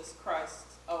Jesus Christ,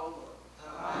 our Lord.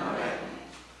 Amen.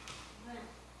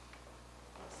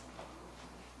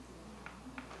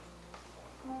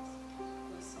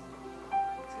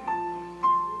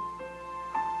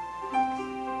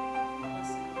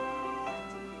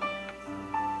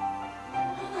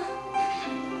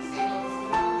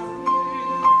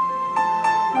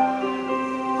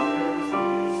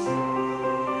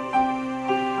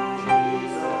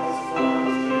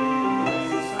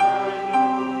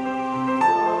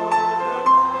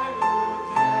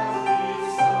 Jesus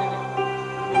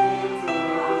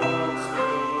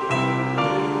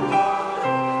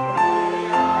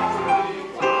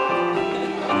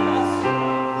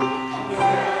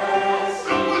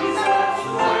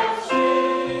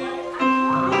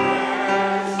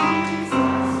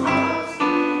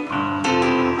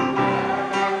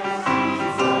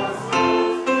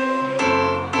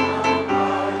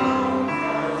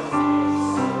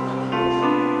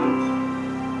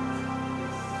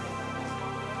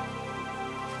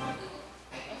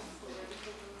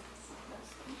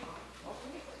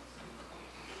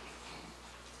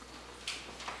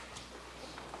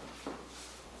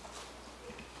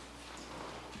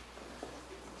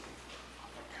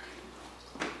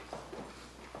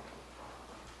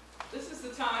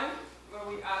time where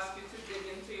we ask you to dig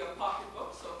into your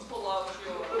pocketbook, so pull out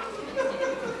your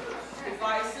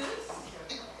devices.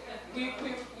 We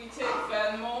take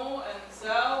Venmo and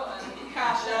Zelle and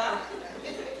Cash App,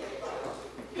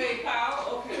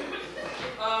 PayPal, okay.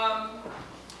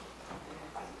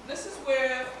 This is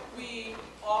where we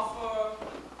offer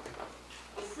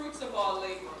the fruits of our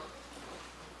labor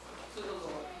to the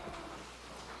Lord.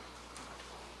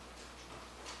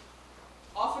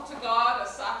 Offer to God a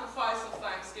sacrifice of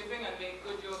thanksgiving and make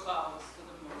good your vow.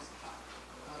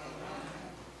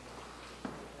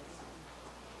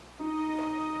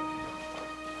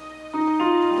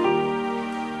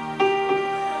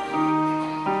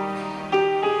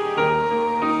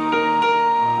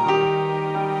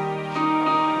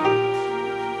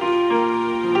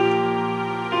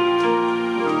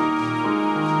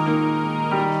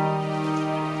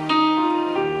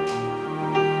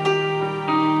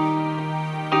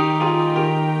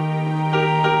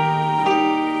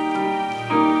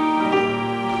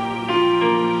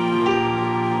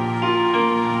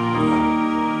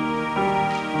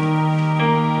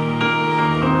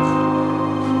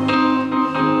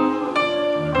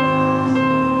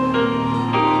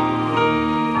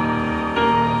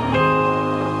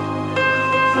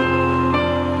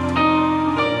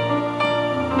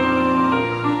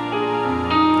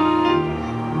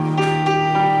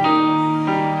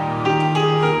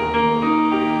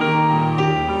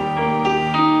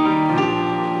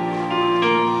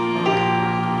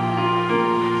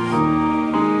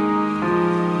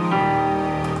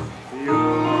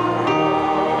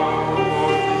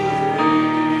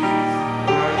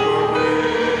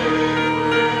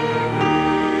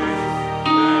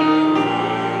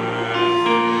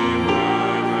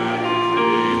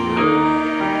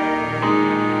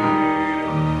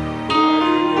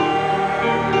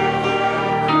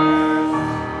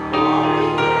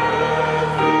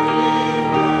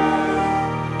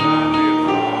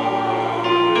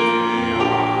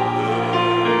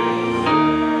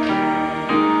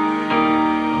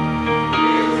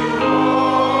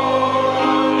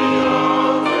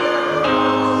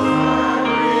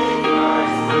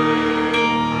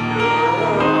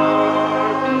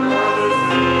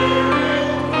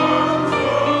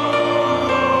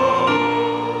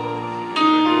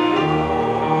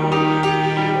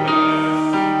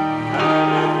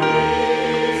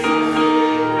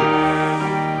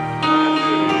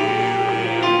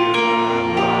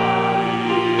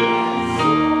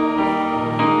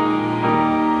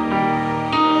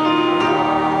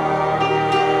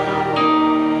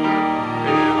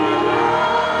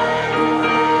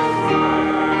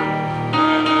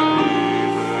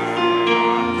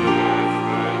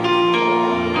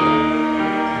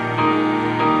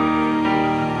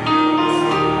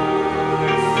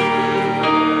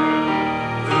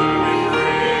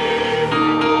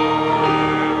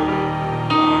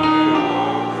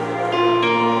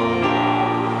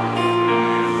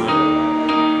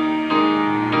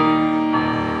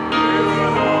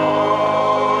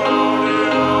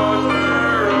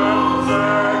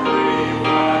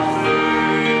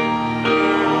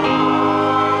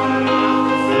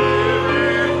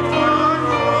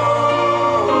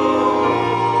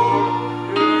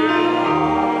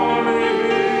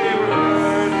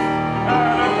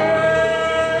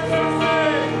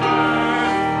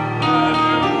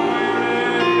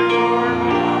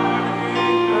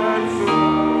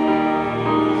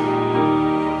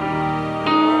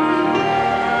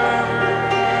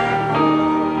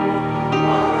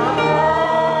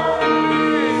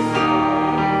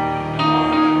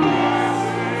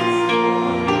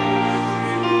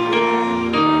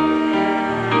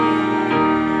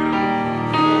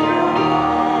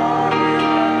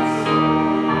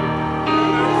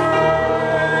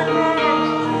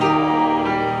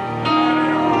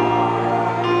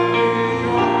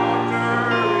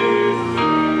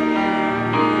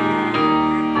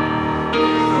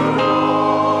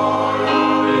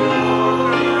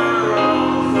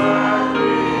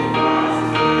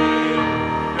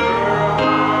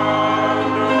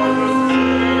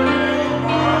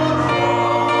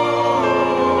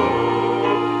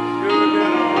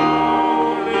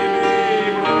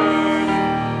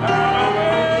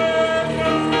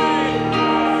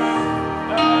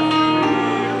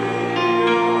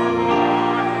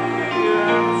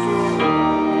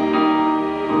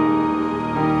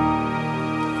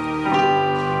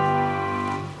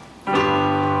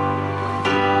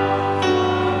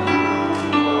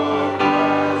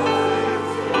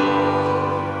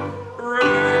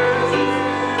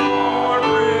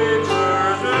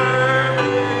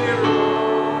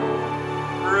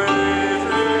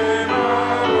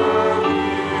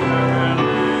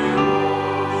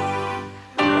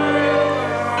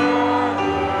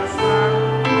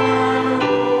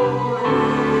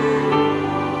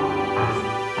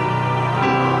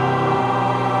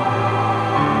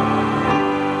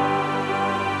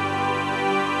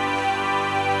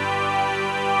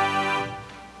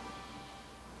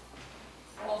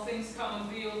 come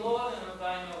of thee, O Lord, and of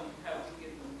thine own have we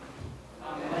given thee.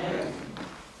 Amen.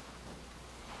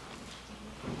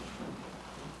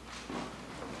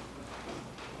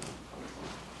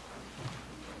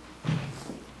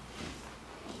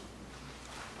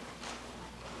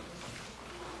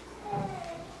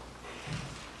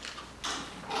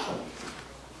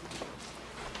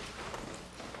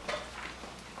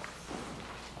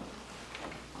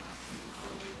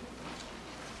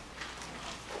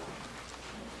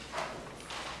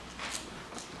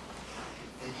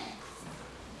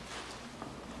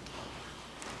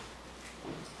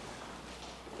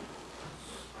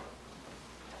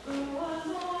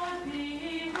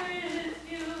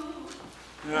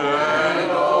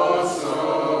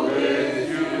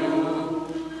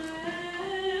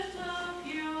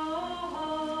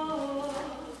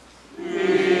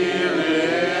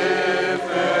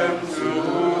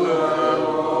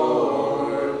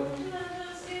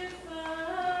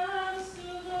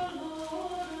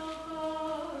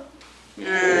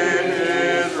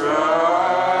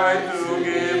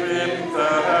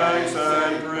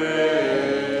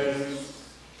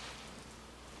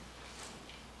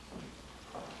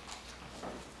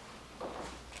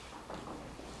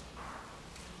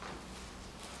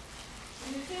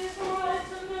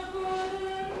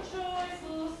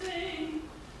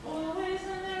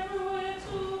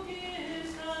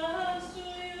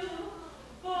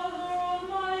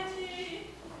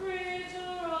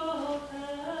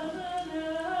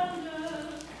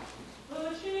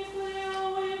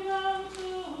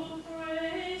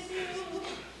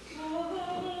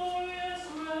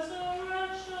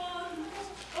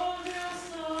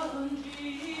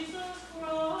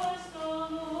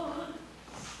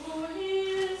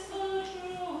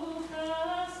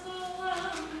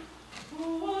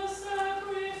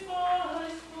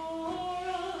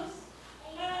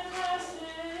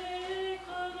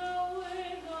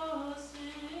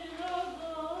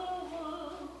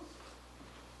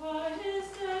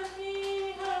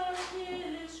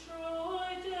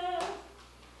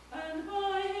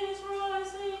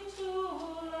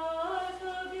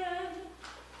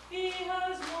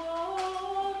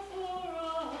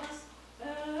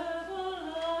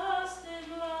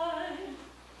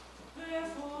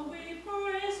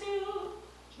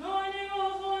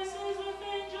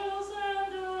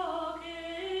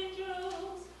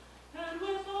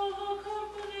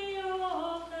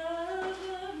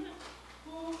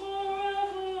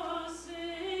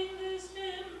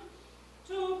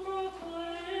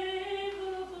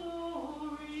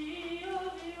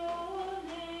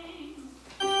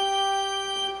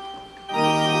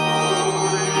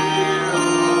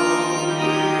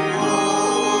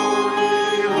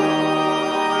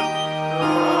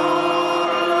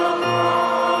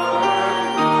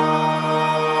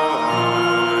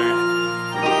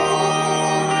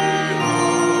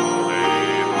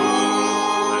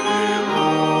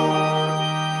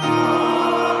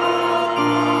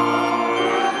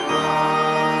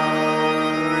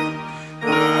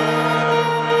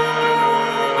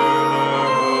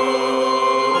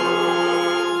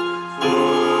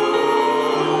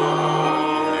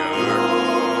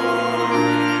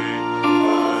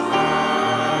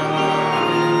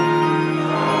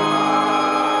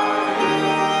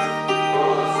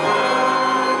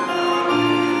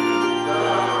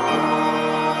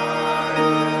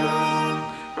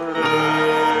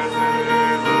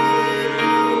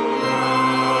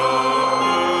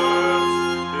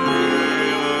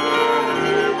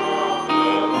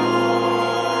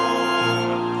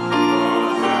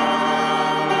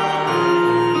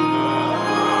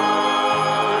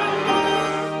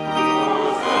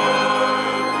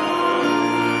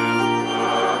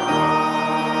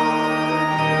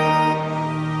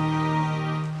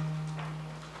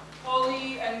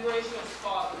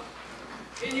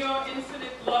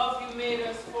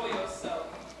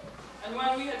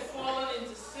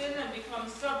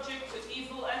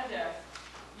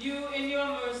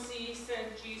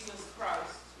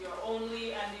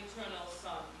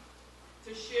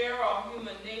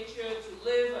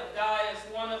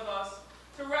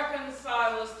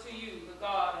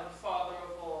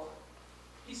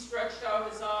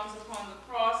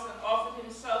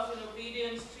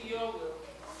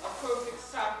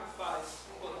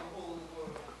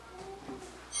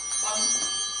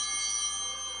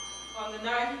 On the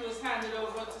night he was handed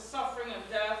over to suffering and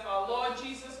death, our Lord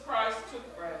Jesus Christ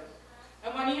took bread.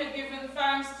 And when he had given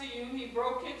thanks to you, he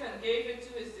broke it and gave it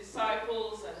to his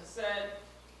disciples and said,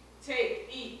 "Take,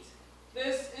 eat.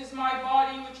 This is my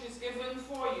body which is given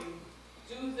for you.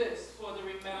 Do this for the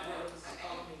remembrance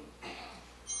of me."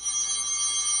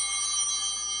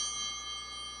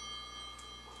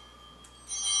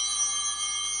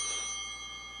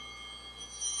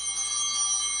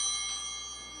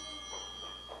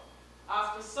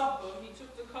 Supper, he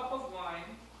took the cup of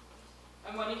wine,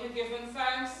 and when he had given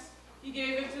thanks, he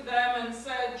gave it to them and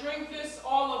said, "Drink this,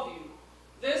 all of you.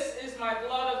 This is my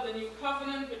blood of the new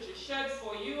covenant, which is shed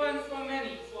for you and for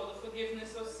many for the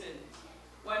forgiveness of sins.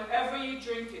 Whenever you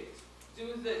drink it,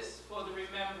 do this for the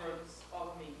remembrance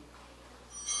of me."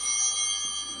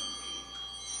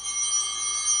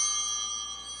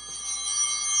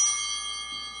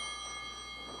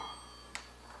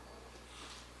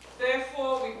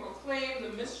 Therefore, we proclaim the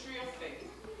mystery of faith.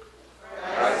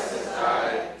 Christ has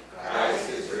died, Christ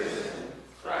is risen,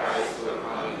 Christ will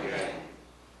come again.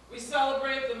 We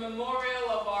celebrate the memorial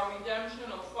of our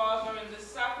redemption, O Father, in this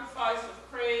sacrifice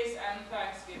of praise and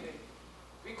thanksgiving.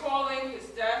 Recalling his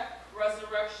death,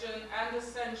 resurrection, and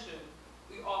ascension,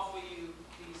 we offer you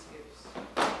these gifts.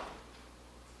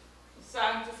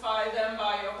 Sanctify them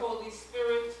by your Holy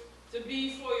Spirit to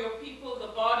be for your people the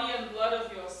body and blood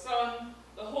of your Son,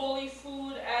 the holy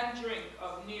food and drink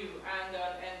of new and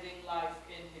unending life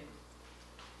in him.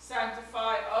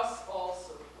 Sanctify us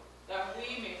also, that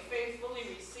we may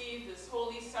faithfully receive this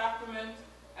holy sacrament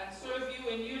and serve you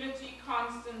in unity,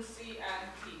 constancy,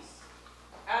 and peace.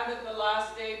 And at the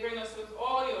last day, bring us with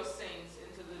all your saints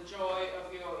into the joy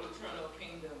of your eternal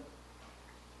kingdom.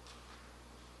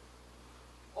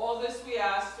 All this we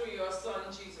ask through your Son,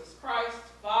 Jesus Christ,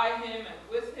 by him and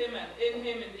with him and in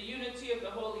him, in the unity of the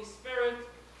Holy Spirit.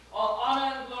 All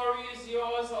honor and glory is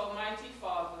yours, Almighty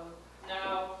Father,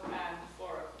 now and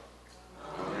forever.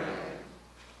 Amen.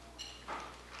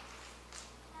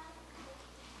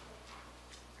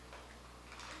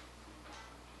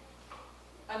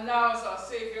 And now, as our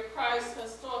Savior Christ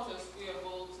has taught us, we are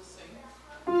bold to sing.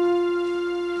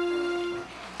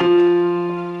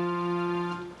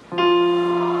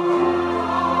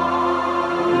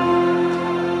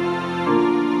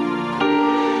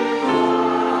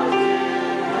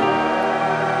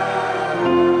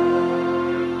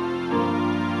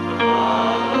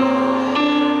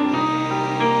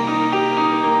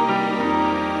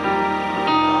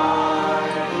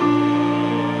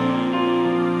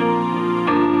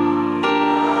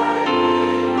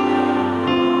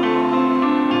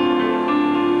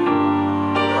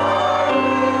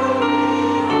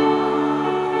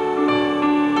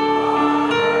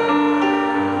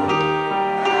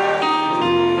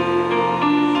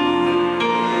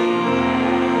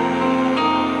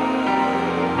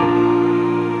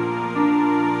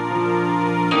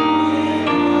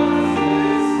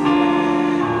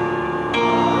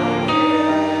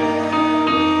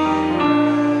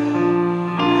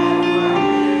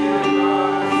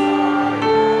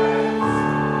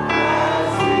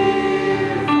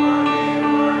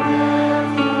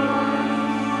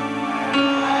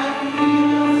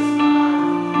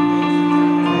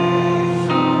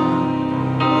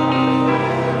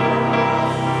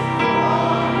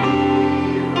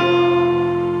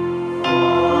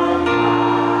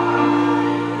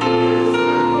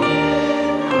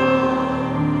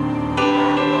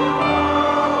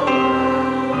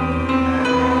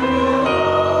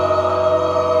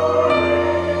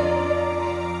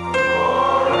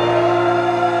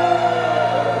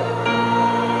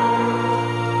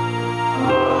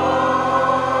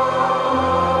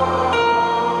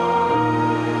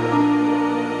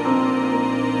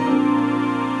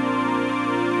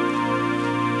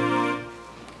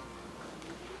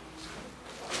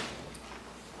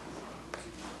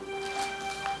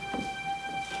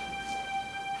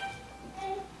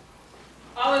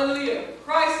 Hallelujah.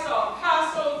 Christ our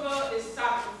Passover is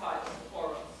sacrificed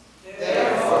for us.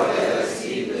 Therefore let us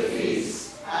keep the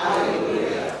feast.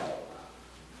 Hallelujah.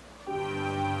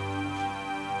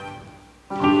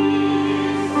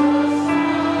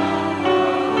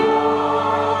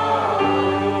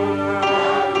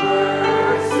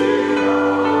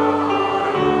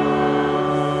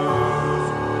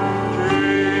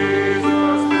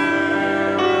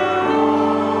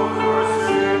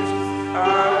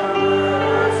 Have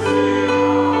mercy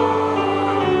on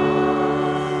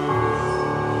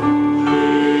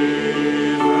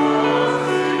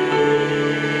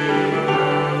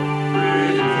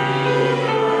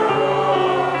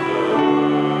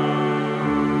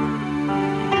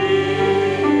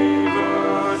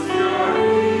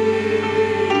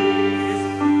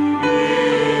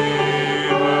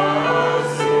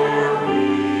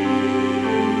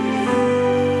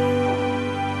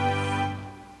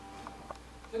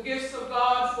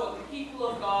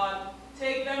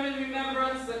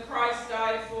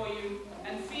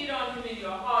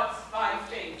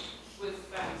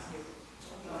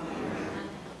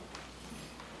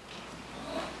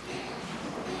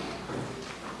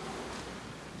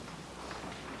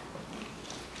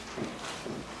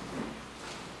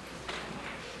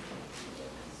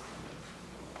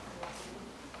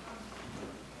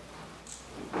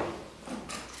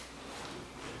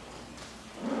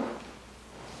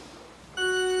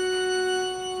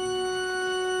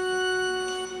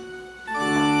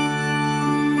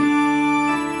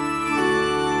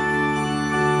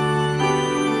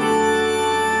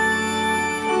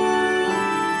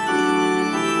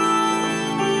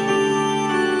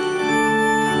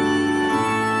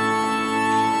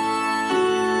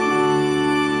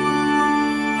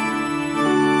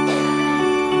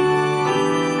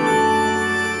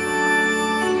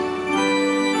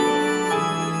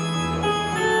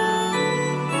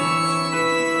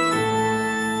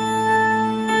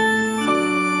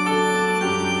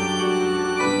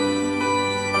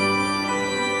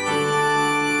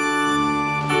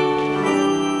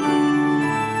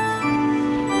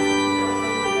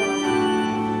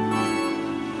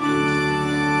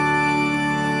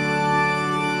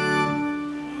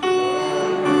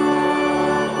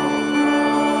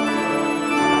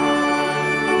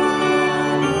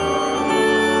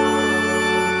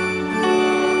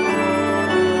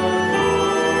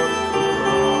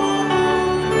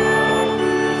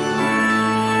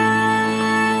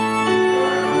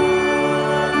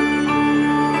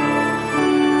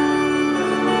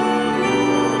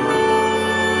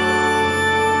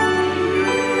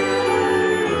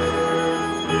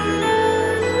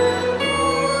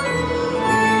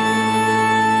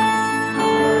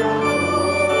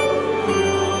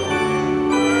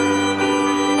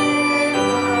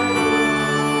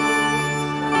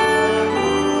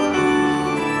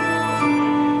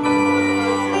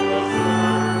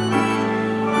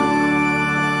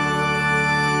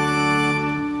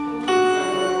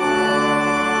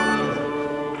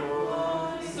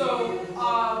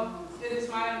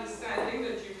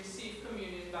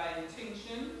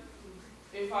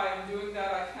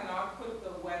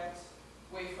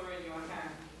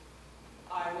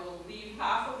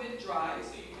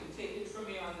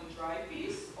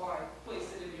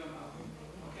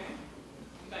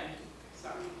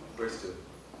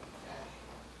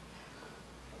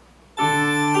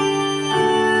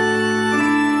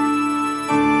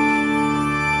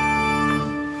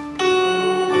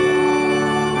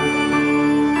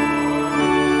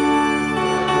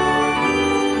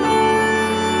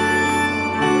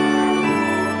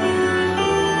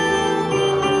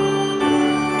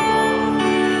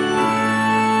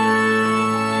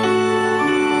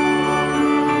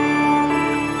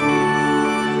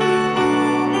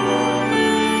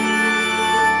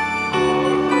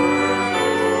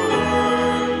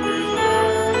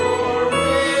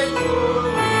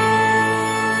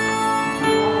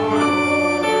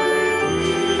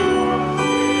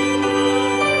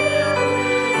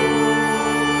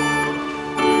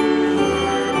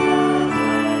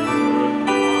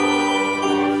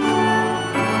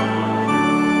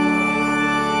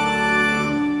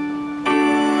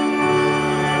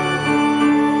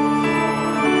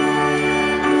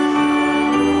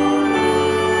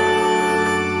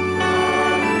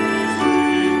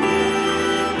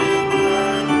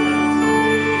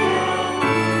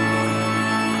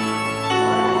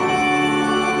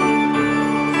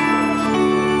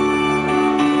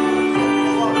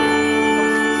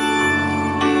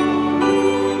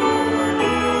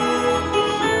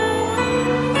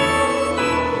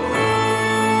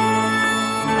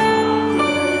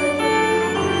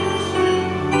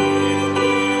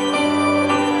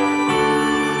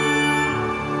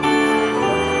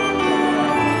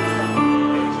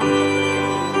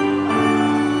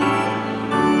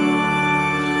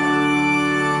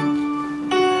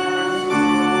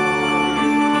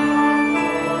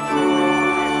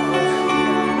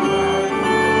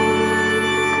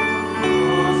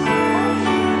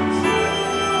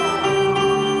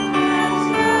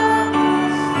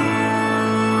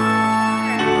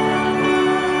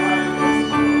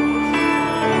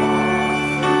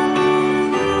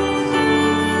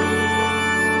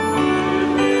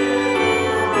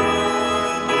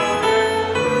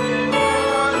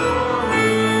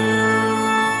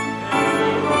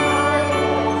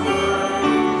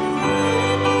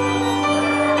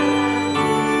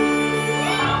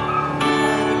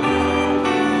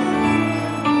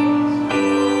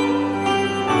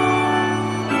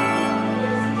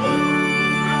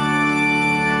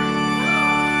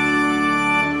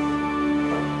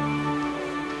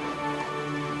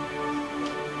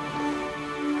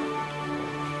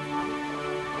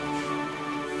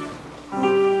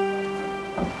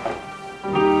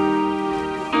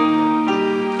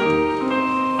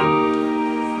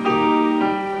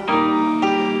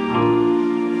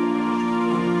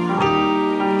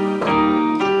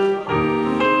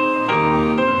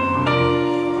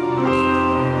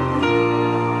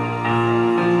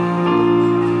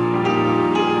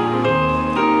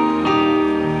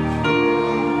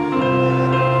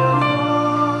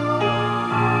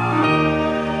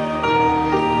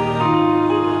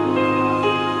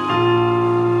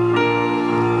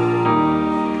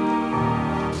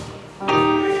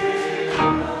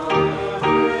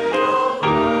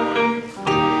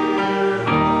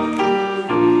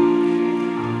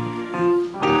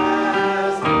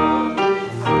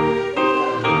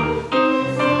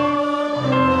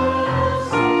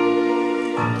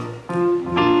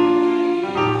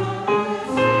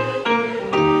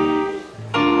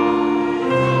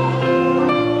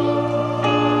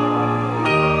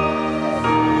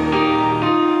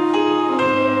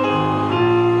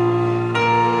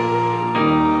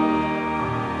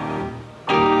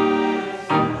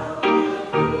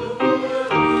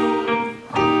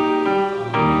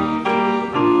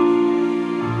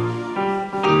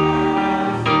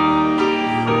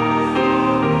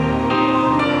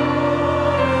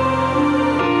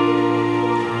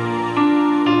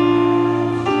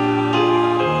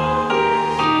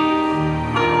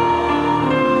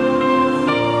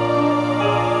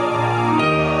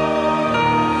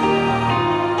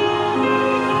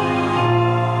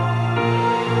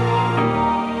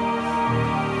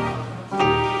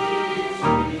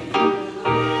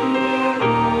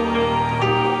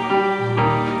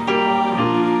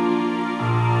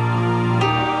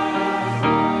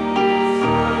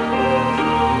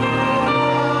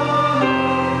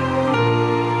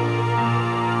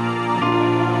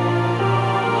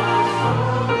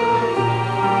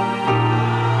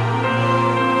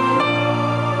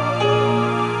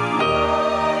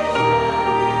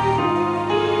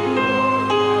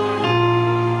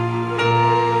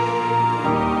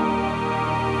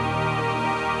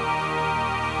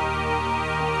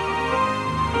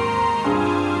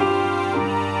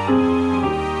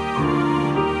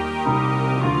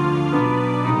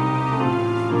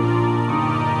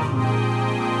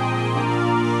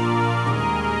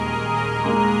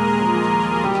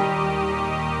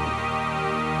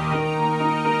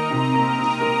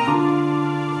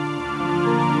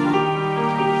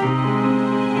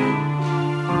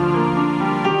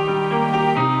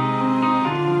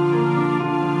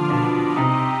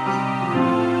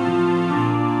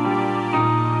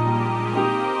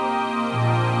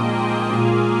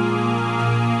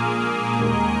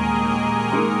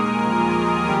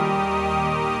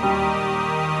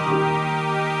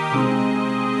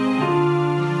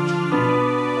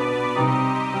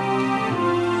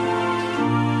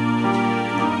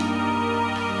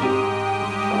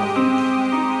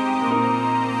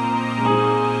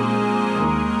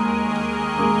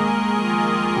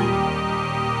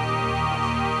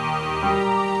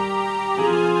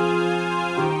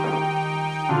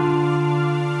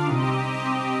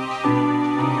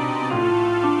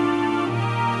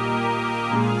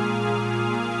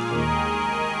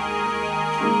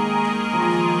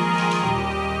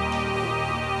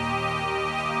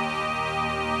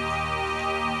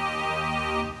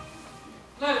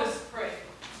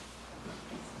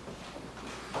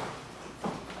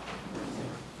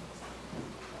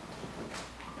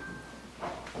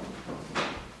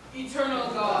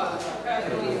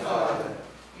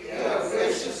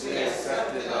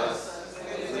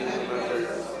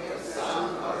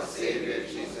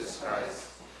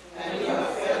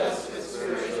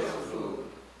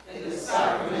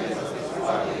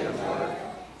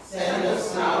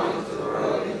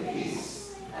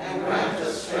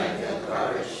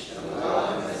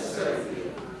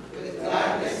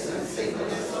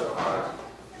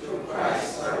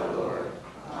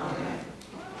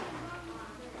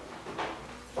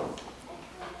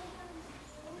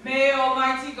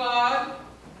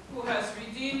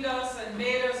and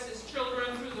made us his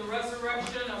children through the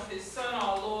resurrection of his Son,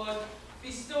 our Lord,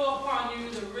 bestow upon you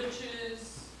the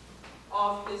riches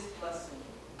of his blessing.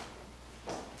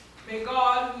 May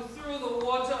God, who through the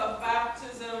water of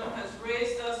baptism has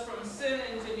raised us from sin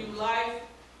into new life,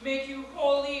 make you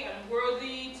holy and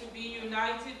worthy to be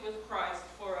united with Christ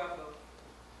forever.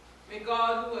 May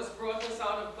God, who has brought us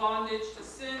out of bondage to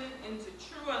sin into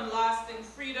true and lasting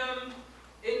freedom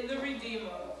in the Redeemer,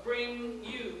 bring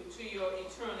you to your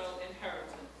eternal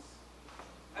inheritance.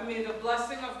 And may the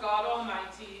blessing of God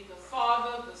Almighty, the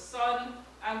Father, the Son,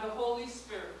 and the Holy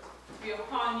Spirit be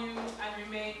upon you and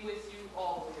remain with you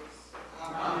always.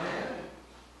 Amen.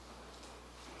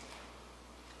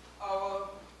 Our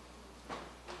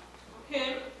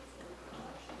hymn.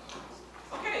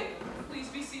 Okay, please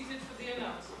be seated for the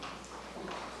announcement.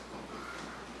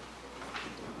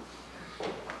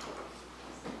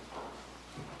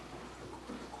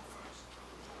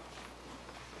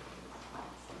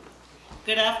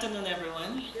 Good afternoon,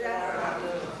 everyone. Good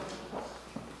afternoon.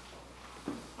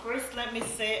 First, let me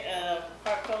say a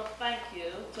heartfelt thank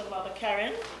you to Mother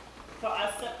Karen for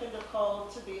accepting the call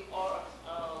to be our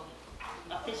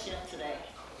officiant today.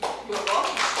 You're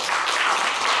welcome.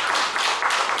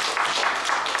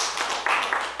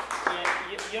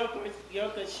 Your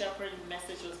Good Shepherd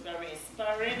message was very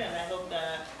inspiring, and I hope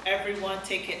that everyone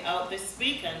take it out this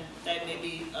week and that may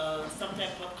be some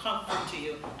type of comfort to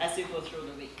you as you go through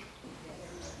the week.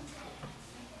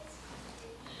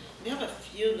 We have a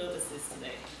few notices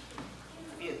today.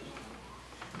 Few.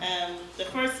 The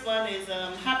first one is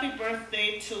happy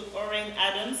birthday to Oren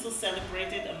Adams, who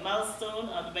celebrated a milestone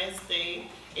on Wednesday,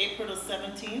 April the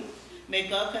 17th. May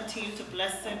God continue to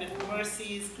bless him with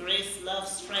mercies, grace, love,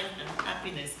 strength, and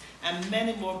happiness, and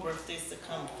many more birthdays to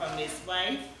come from his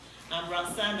wife,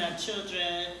 Roxanne, and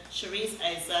children, Cherise,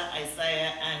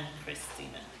 Isaiah, and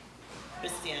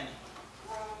Christiana.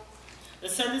 The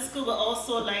Sunday School would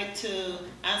also like to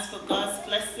ask for God's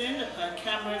blessing upon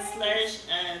Cameron Slash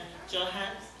and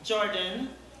Jordan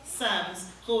Sams,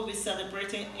 who will be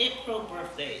celebrating April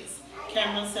birthdays.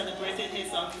 Cameron celebrated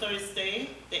his on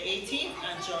Thursday, the 18th,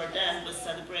 and Jordan will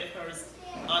celebrate hers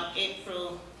on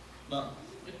April the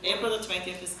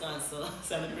 20th is gone, so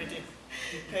celebrating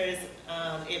hers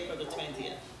on April the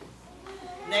 20th.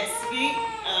 Next week,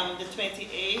 the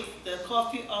 28th, the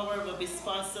coffee hour will be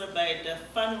sponsored by the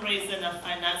Fundraising and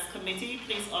Finance Committee.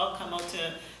 Please all come out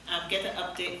to get an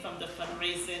update from the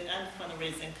fundraising and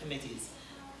fundraising committees.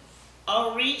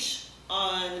 Outreach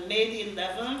on May the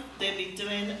 11th, they'll be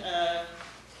doing a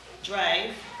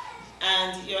drive,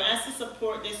 and you're asked to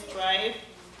support this drive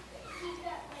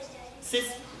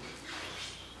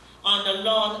on the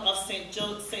lawn of St.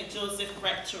 Joseph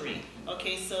Rectory.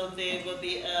 Okay, so there will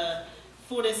be a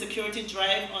food and security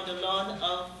drive on the lawn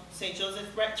of St.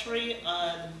 Joseph Rectory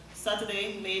on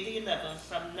Saturday, May the 11th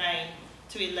from 9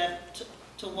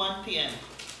 to 1 p.m.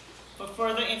 For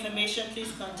further information,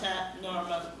 please contact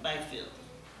Norma Byfield.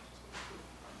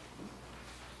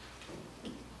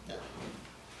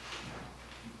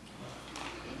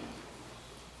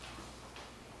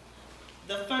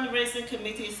 The fundraising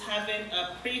committee is having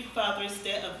a pre-Father's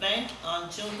Day event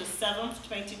on June the 7th,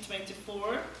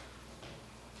 2024.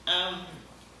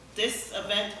 This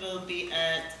event will be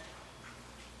at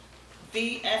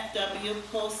VFW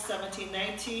Post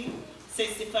 1790,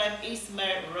 65 East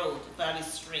Merritt Road, Valley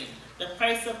Stream. The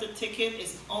price of the ticket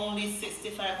is only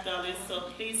 $65, so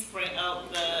please bring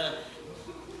out the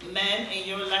men in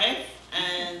your life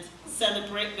and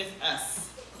celebrate with us.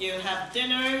 You have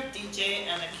dinner, DJ,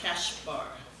 and a cash bar.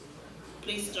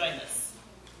 Please join us.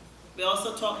 We'll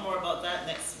also talk more about that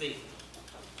next week.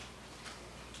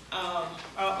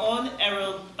 Our own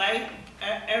Errol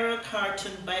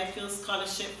Carton Byfield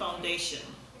Scholarship Foundation.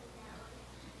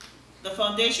 The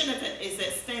foundation is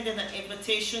extending an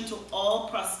invitation to all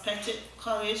prospective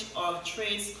college or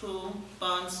trade school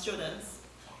bound students.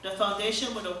 The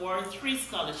foundation will award 3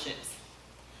 scholarships.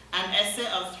 An essay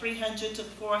of 300 to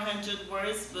 400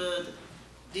 words would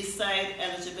decide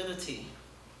eligibility.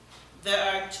 There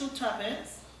are 2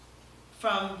 topics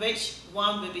from which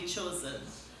one will be chosen.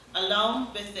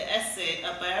 Along with the essay,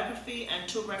 a biography and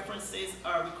 2 references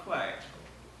are required.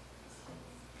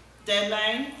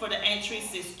 Deadline for the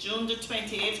entries is June the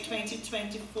 28th,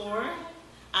 2024,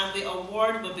 and the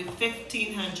award will be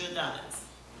 $1,500.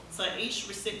 So each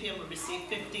recipient will receive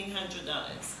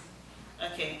 $1,500.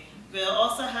 Okay, we'll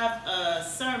also have a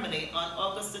ceremony on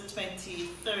August the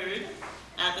 23rd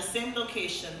at the same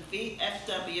location,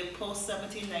 VFW Post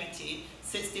 1790,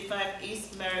 65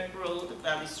 East Merritt Road,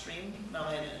 Valley Stream,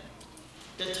 Mount Eden.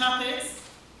 The topics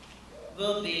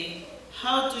will be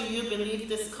How do you believe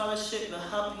this scholarship will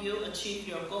help you achieve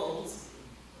your goals?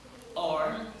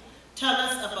 Or, tell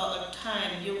us about a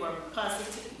time you were a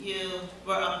positive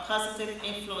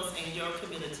influence in your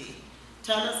community.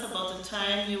 Tell us about a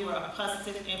time you were a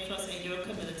positive influence in your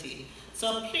community.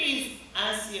 So please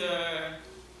ask your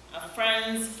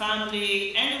friends,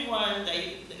 family, anyone that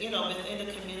within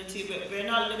the community. We're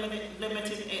not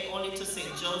limited only to St.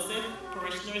 Joseph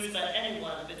parishioners, but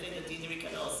anyone within the deanery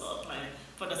can also apply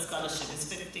for the scholarship. It's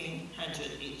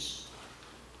 $1,500 each.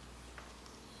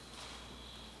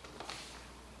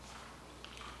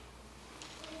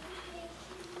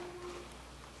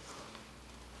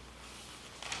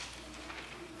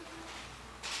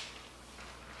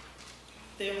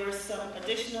 There were some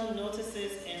additional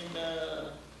notices in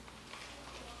the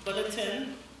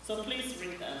bulletin, so please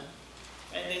read them.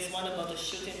 And there's one about the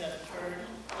shooting that occurred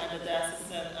and the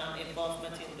diocesan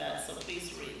involvement in that, so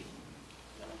please read.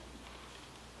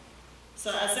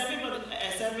 So as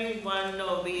everyone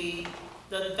knows,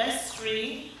 the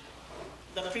vestry,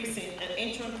 the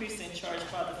interim priest in charge,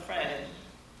 Father Fred,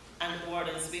 and the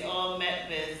wardens, we all met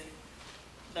with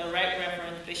the Right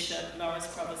Reverend Bishop Lawrence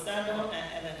Provenzano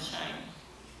and Ellen Chine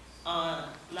on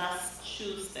last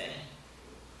Tuesday.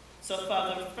 So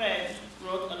Father Fred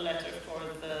wrote a letter for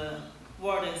the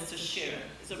wardens to share.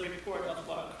 It's a report of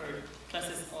what occurred, plus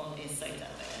his own insight at the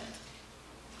end.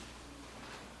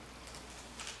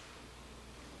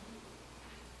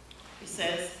 He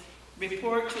says,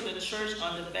 report to the church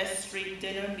on the vestry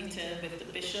dinner meeting with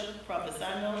the Bishop,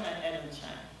 Provenzano, and Ellen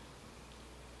Chine.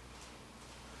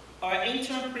 Our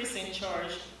interim priest in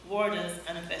charge, wardens,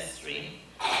 and vestry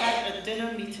had a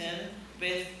dinner meeting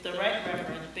with the Right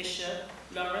Reverend Bishop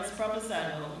Lawrence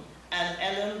Provenzano and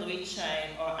Ellen Louis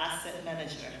Chine, our asset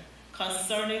manager,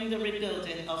 concerning the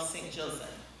rebuilding of St.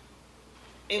 Joseph.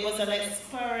 It was an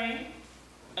inspiring,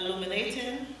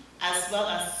 illuminating, as well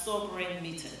as sobering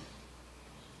meeting.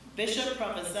 Bishop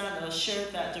Provenzano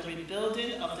shared that the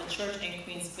rebuilding of the church in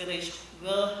Queens Village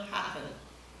will happen,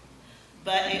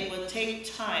 but it will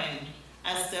take time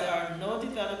as there are no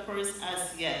developers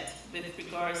as yet with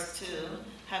regards to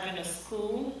having a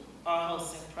school or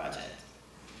housing project.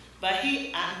 But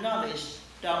he acknowledged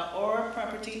that our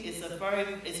property is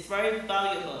very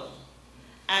valuable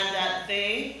and that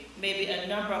there may be a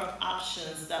number of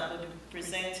options that will be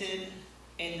presented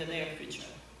in the near future.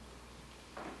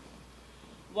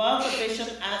 While the bishop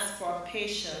asked for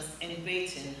patience in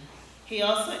waiting, he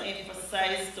also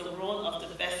emphasized the role of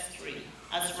the vestry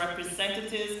as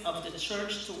representatives of the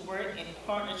church to work in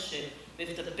partnership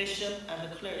with the bishop and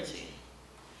the clergy.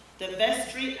 The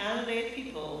vestry and lay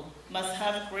people must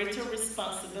have greater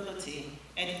responsibility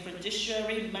in the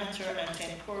fiduciary matter and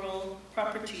temporal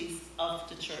properties of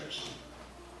the church.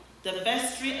 The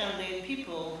vestry and lay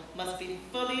people must be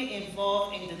fully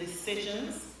involved in the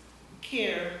decisions,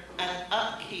 care, and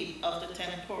upkeep of the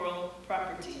temporal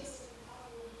properties.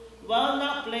 While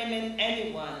not blaming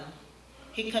anyone,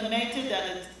 he commented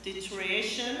that the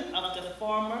deterioration of the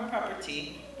former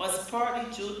property was partly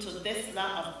due to this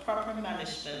lack of proper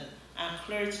management and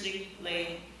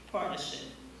clergy-lay partnership.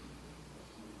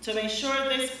 To ensure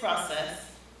this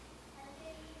process,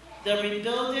 the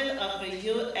rebuilding of the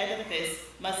new edifice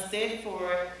must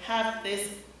therefore have this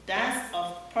dance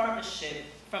of partnership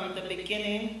from the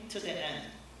beginning to the end.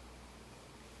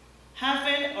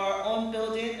 Having our own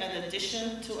building in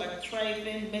addition to a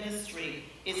thriving ministry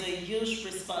is a huge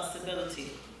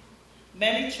responsibility.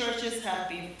 Many churches have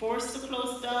been forced to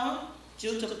close down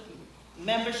due to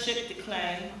membership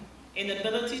decline,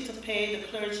 inability to pay the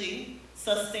clergy,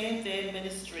 sustain their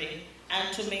ministry,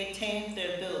 and to maintain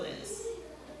their buildings.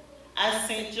 As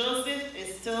St. Joseph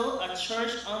is still a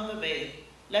church on the way,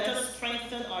 let us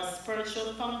strengthen our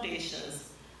spiritual foundations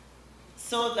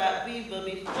so that we will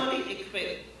be fully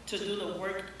equipped to do the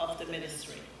work of the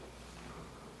ministry.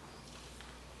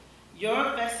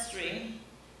 Your vestry,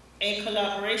 in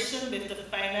collaboration with the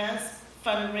Finance,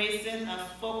 Fundraising, and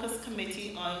Focus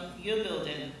Committee on Your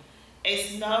Building,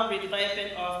 is now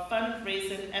reviving our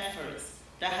fundraising efforts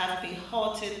that have been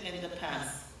halted in the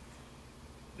past.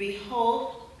 We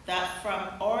hope that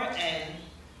from our end,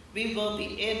 we will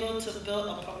be able to build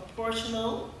a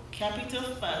proportional capital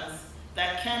funds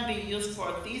that can be used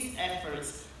for these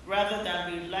efforts rather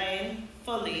than relying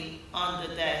fully on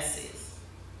the diocese.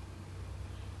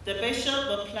 The bishop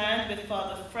will plan with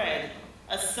Father Fred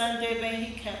a Sunday when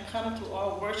he can come to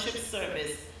our worship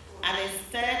service, and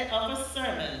instead of a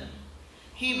sermon,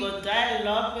 he will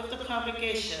dialogue with the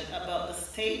congregation about the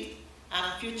state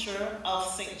and future of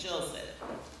St. Joseph.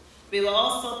 We will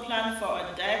also plan for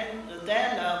a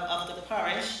dialogue of the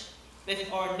parish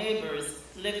with our neighbors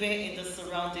living in the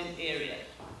surrounding area.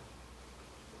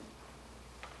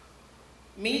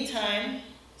 Meantime,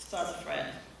 start a friend.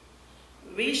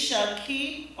 We shall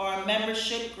keep our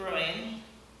membership growing,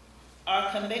 our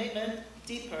commitment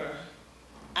deeper,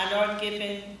 and our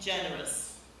giving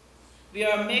generous. We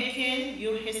are making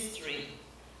new history,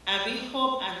 and we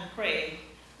hope and pray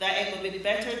that it will be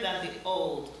better than the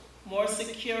old, more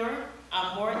secure,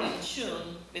 and more in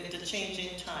tune with the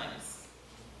changing times.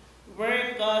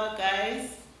 Where God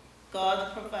guides,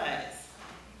 God provides.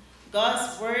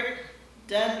 God's work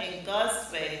done in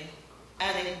God's way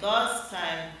and in God's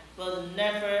time will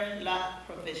never lack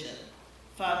provision.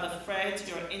 Father Fred,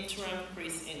 your interim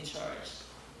priest in charge.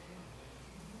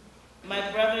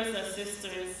 My brothers and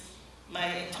sisters, my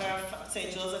entire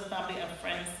St. Joseph family and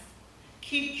friends,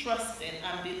 keep trusting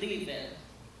and believing,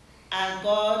 and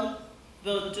God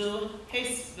will do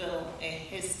His will in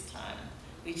His time.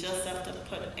 We just have to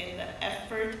put in the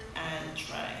effort and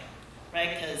try,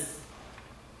 right? Because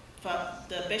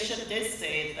the bishop did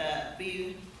say that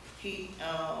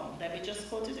let me just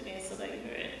quote it again so that you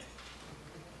hear it.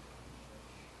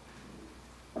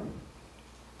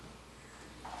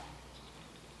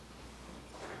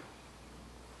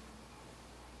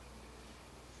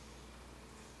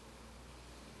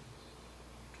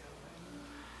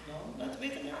 No, not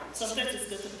making it. Sometimes it's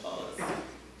good to pause.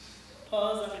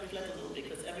 Pause and reflect a little bit,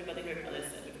 because everybody heard what I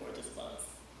said before, just pause.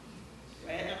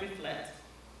 Right? And reflect.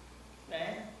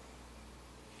 Right?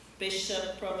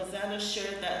 Bishop Provenzano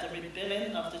assured that the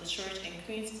rebuilding of the church in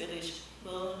Queens Village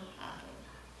will happen.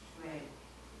 Right.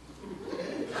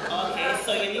 Okay,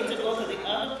 so you need to go to the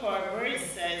other part where it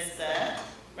says that,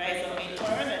 right, so in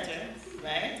our letter,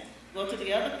 right, go to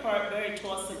the other part where it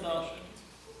talks about,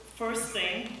 first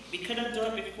thing, we couldn't do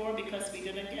it before because we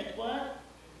didn't get what?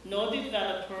 No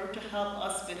developer to help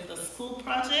us with the school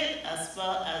project as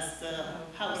well as the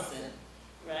housing,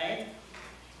 right?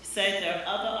 Said there are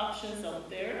other options out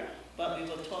there, but we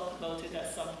will talk about it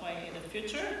at some point in the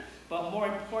future. But more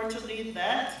importantly,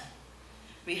 that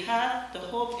we have, the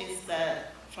hope is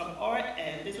that from our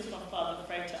end, this is from Father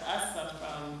Frank to us and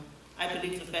from, I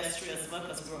believe, the vestry as well,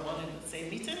 because we're all in the same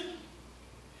meeting.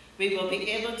 We will be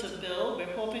able to build,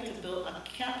 we're hoping to build a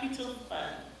capital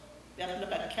fund. We have to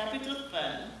look at a capital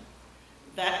fund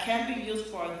that can be used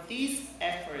for these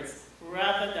efforts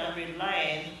rather than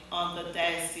relying on the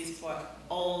diocese for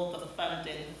all the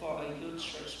funding for a youth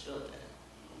church building.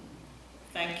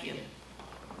 Thank you.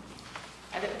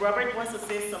 And if Robert wants to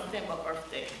say something about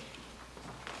birthday.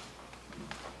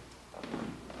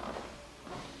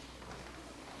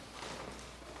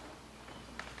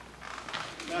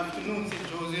 Good afternoon, St.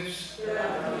 Joseph's. Good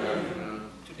afternoon.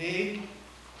 Today,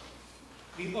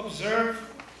 we observe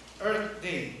Earth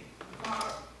Day.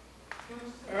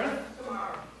 Earth?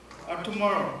 Or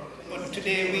tomorrow. But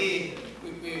today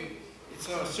it's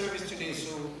our service today,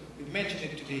 so we mention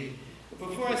it today. But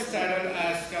before I start, I'll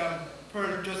ask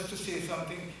Pearl just to say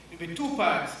something. There'll be two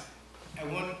parts. I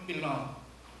won't be long.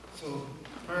 So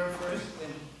Pearl first,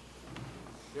 then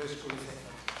yours truly second.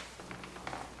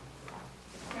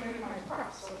 My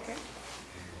purse, okay?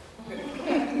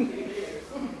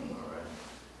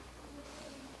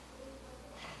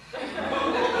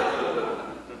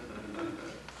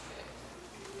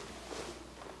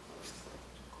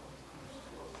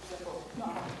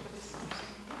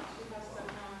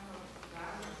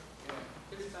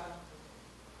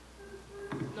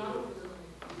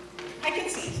 I can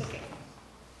see, it's okay.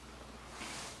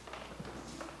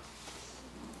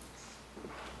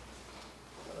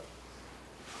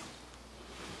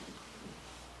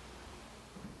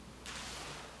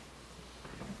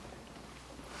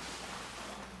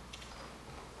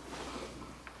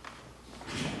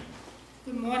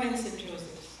 Good morning, St.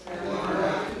 Joseph's.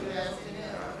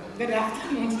 Good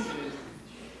afternoon, St. Joseph's.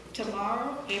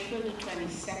 Tomorrow, April the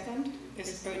 22nd,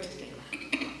 is Earth Day.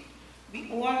 We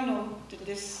all know that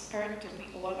this earth that we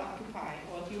all occupy,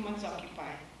 all humans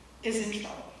occupy, is in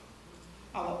trouble.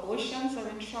 Our oceans are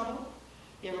in trouble.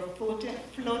 There are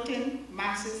floating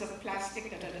masses of plastic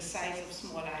that are the size of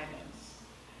small islands.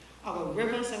 Our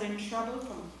rivers are in trouble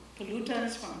from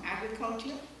pollutants from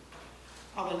agriculture.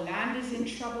 Our land is in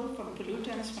trouble from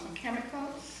pollutants from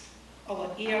chemicals.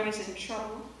 Our air is in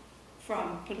trouble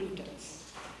from pollutants.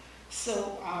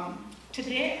 So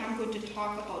today I'm going to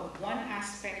talk about one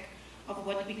aspect of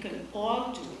what we can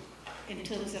all do in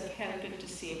terms of helping to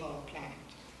save our planet.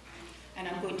 And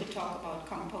I'm going to talk about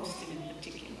composting in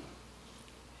particular.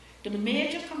 The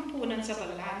major components of a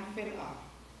landfill are: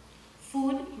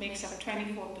 food makes up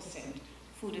 24%.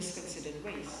 Food is considered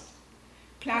waste.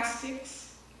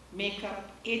 Plastics make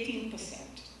up 18%.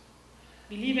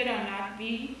 Believe it or not,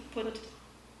 we put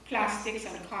plastics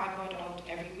and cardboard out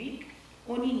every week.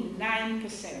 Only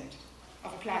 9%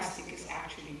 of plastic is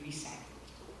actually recycled.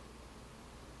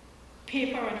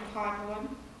 Paper and cardboard,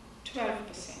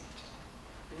 12%.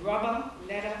 Rubber,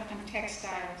 leather, and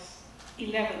textiles,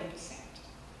 11%.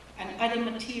 And other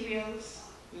materials,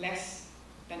 less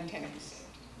than 10%.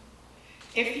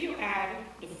 If you add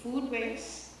the food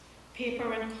waste,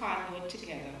 paper, and cardboard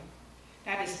together,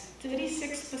 that is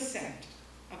 36%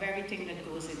 of everything that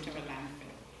goes into a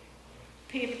landfill.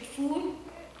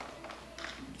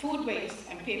 Food waste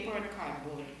and paper and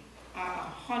cardboard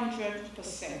are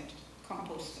 100%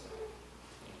 compostable.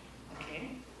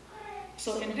 Okay?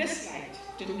 So in this light,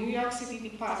 the New York City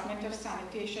Department of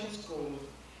Sanitation's goal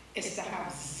is to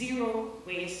have zero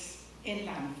waste in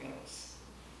landfills.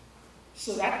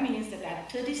 So that means that that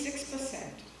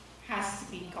 36% has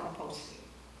to be composted.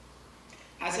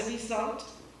 As a result,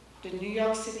 the New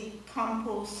York City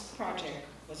Compost Project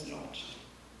was launched.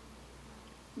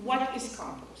 What is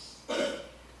compost?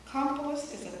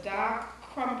 Compost is a dark,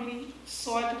 crumbly,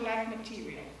 soil-like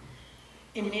material.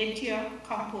 In nature,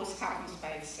 compost happens by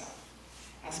itself.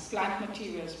 As plant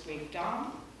materials break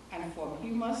down and form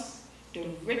humus, the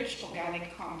rich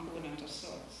organic component of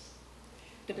soils.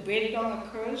 The breakdown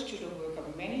occurs through the work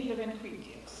of many living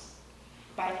creatures.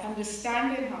 By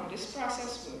understanding how this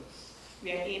process works,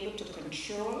 we are able to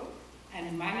control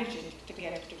and manage it to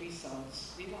get the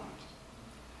results we want.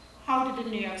 How did the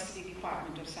New York City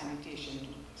Department of Sanitation do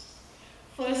this?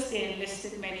 First, they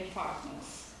enlisted many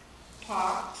partners.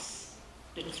 Parks,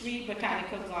 the 3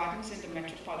 botanical gardens in the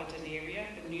metropolitan area,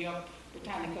 the New York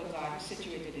Botanical Garden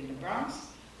situated in the Bronx,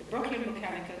 the Brooklyn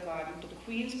Botanical Garden, the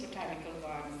Queens Botanical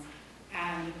Garden,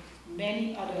 and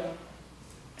many other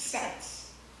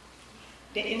sites.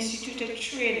 They instituted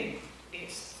training, they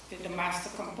did the Master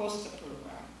Composter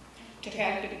Program, to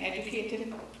help in educating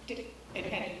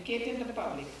the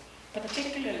public,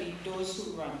 particularly those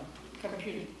who run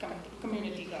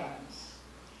community gardens.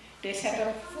 They set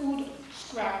up food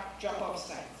scrap drop-off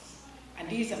sites, and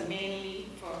these are mainly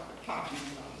for apartment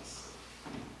dwellers.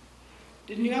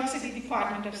 The New York City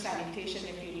Department of Sanitation,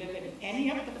 if you live in any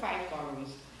of the 5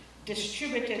 boroughs,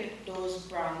 distributed those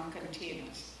brown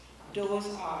containers. Those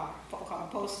are for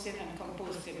composting and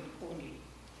composting only.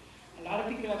 A lot of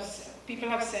people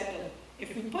have said that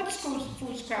if we put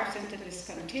food scraps into this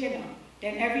container,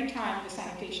 then every time the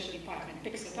sanitation department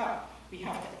picks it up, we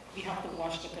have to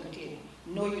wash the container.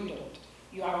 No, you don't.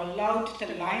 You are allowed to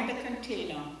line the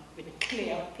container with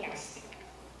clear plastic.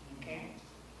 Okay?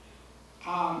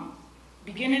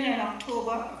 Beginning in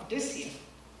October of this year,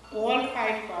 all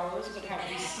 5 boroughs would have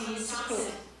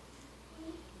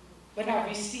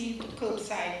received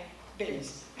curbside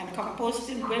bins, and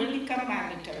composting will become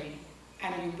mandatory,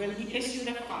 and you will be issued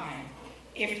a fine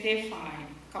if they find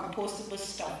compostable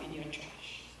stuff in your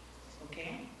trash.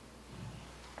 Okay?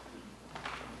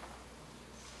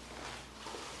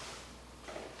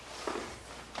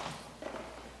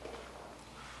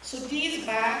 So these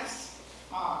bags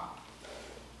are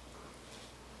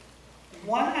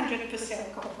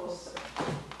 100% compostable.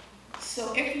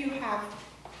 So if you have,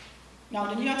 now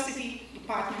the New York City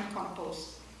Department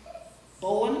composts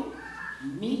bone,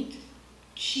 meat,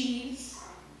 cheese,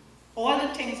 all the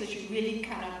things that you really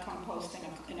cannot compost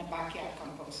in a backyard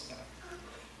composter.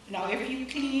 Now if you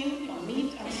clean your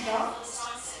meat and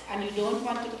stuff, and you don't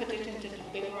want to put it into the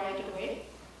bin right away,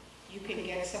 you can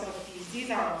get some of these. These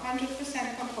are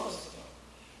 100% compostable.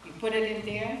 You put it in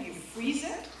there, you freeze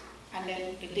it, and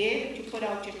then the day that you put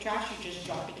out your trash, you just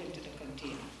drop it into the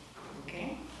container.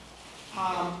 Okay?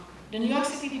 The New York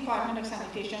City Department of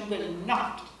Sanitation will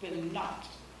not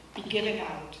be giving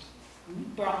out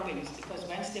brown bins, because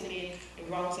once they make the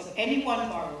rounds of any one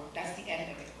borough, that's the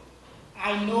end of it.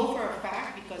 I know for a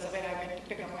fact, because when I went to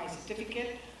pick up my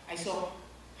certificate, I saw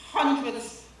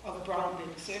hundreds of brown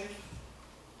bins. So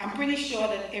I'm pretty sure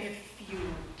that if you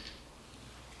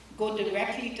go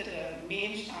directly to the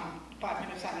main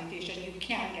Department of Sanitation, you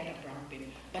can get a brown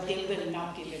bin, but they will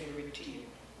not deliver it to you.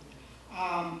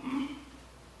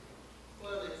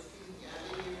 Well, excuse me,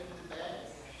 I didn't even do the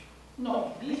bags.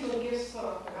 No, these were gifts for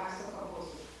the master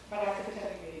composer, but I can tell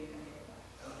you where you can get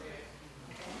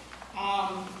that.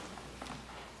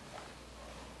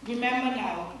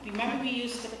 Okay. Remember we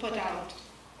used to put out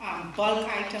bulk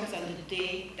items on the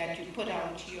day that you put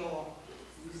out your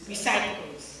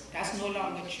recyclables. That's no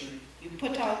longer true. You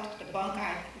put out your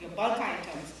bulk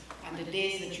items on the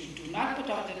days that you do not put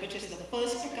out them, which is the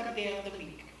first pickup day of the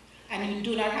week. And you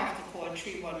do not have to call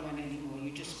 311 anymore,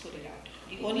 you just put it out.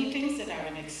 The only things that are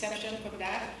an exception from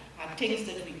that are things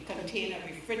that contain a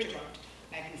refrigerant,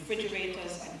 like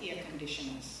refrigerators and air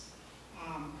conditioners.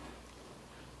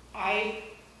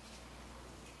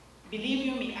 Believe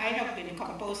you me, I have been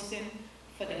composting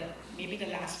for maybe the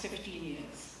last 15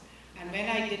 years. And when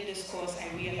I did this course,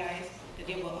 I realized that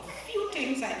there were a few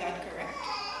things I got correct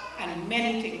and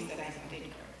many things that I got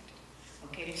incorrect.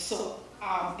 Okay, so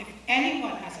if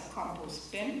anyone has a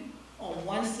compost bin or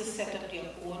wants to set up their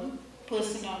own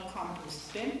personal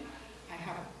compost bin,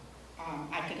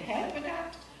 I can help with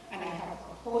that, and I have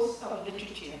a host of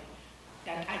literature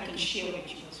that I can share with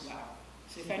you as well.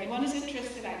 So if anyone is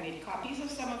interested, I made copies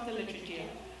of some of the literature,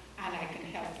 and I can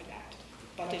help with that.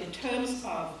 But in terms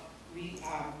of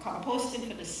composting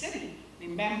for the city,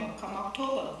 remember, come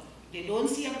October, they don't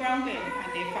see a brown bin,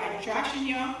 and they find trash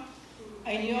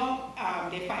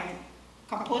they find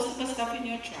compostable stuff in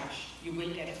your trash, you will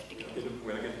get a ticket.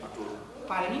 When again? October?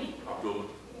 Pardon me? October.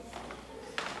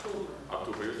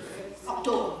 October.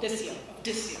 October, this year.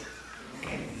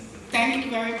 Okay. Thank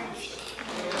you very much.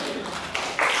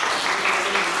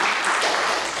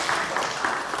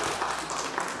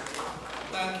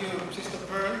 Thank you, Sister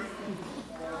Pearl.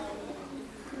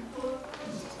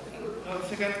 Now, the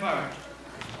second part.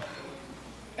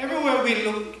 Everywhere we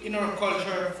look in our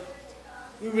culture,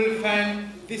 we will find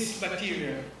this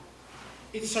material.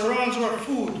 It surrounds our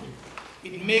food.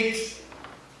 It makes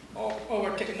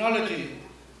our technology,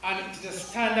 and it is a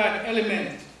standard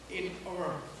element in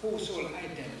our household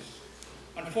items.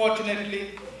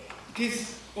 Unfortunately, it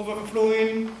is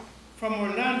overflowing from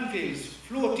our landfills,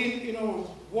 floating in our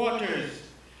waters,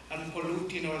 and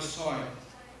polluting our soil.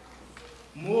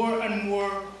 More and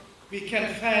more, we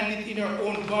can find it in our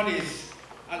own bodies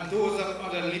and those of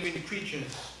other living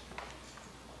creatures.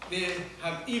 There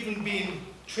have even been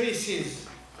traces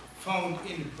found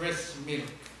in breast milk.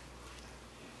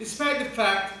 Despite the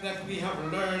fact that we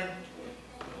have learned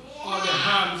all the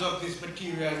harms of this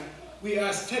material, we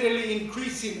are steadily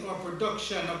increasing our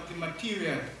production of the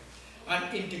material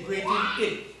and integrating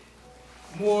it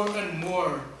more and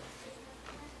more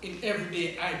in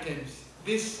everyday items.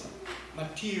 This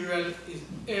material is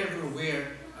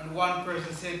everywhere, and one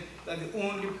person said that the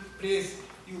only place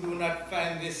you will not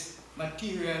find this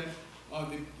material or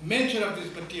the mention of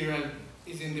this material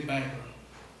is in the Bible.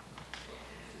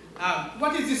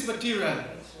 What is this material?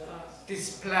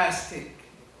 This plastic.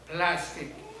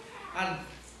 And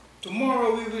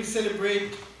tomorrow we will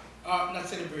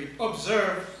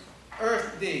observe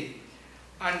Earth Day.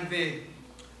 And the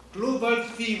global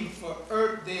theme for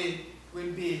Earth Day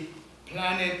will be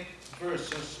planet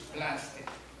versus plastic.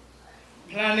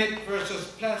 Planet versus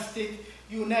plastic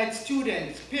unites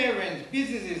students, parents,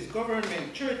 businesses,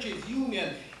 government, churches,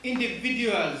 unions,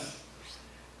 individuals,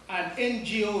 and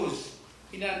NGOs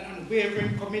in an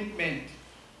unwavering commitment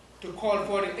to call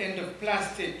for the end of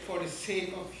plastic for the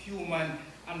sake of human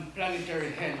and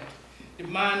planetary health,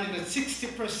 demanding a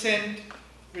 60%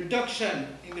 reduction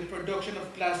in the production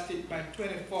of plastic by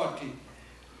 2040,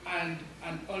 and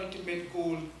an ultimate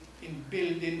goal in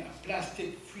building a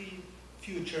plastic-free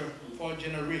future for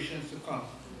generations to come.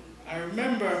 I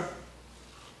remember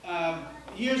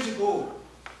years ago,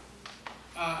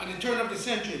 at the turn of the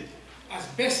century,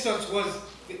 asbestos was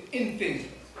the in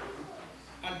thing.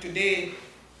 And today,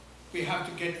 we have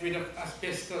to get rid of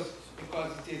asbestos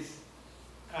because it is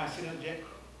carcinogenic,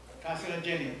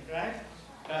 right?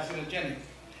 Carcinogenic.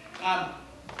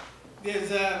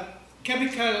 There's a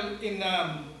chemical in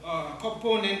a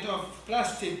component of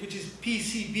plastic, which is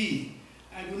PCB.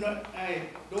 I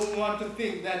don't want to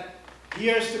think that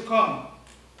years to come,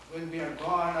 when we are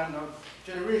gone and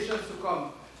generations to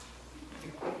come,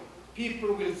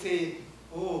 people will say,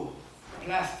 oh,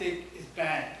 plastic is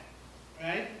bad,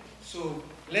 right? So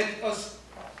let us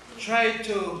try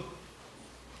to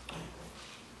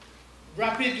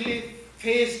rapidly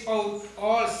phase out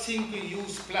all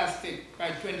single-use plastic by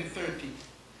 2030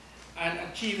 and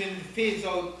achieving the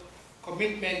phase-out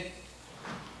commitment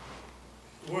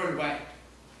worldwide.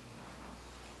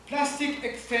 Plastic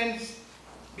extends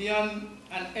beyond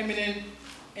an eminent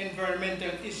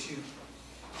environmental issue.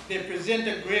 They present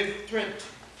a grave threat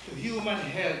to human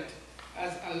health,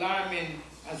 as alarming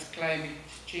as climate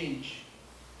change.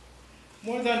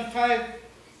 More than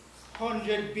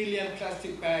 500 billion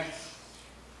plastic bags,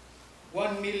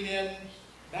 1 million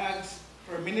bags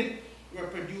per minute were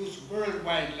produced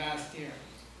worldwide last year.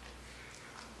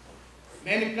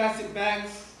 Many plastic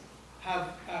bags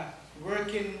have a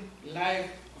working life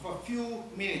of a few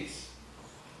minutes,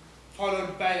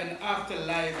 followed by an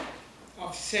afterlife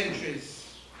of centuries.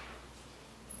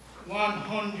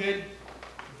 100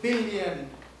 billion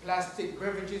plastic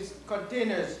beverages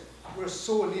containers were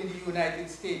sold in the United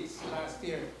States last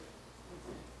year.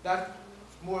 That's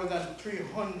more than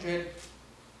 300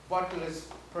 bottles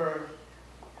per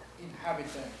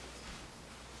inhabitant.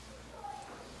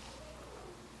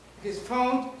 It is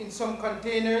found in some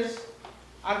containers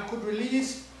and could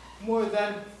release more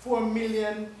than 4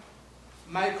 million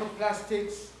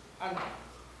microplastics and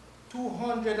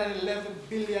 211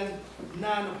 billion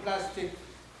nanoplastic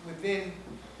within.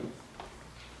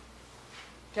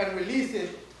 Can release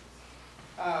it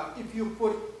if you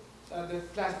put the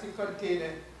plastic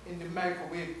container in the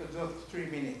microwave for just 3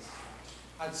 minutes.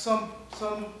 And some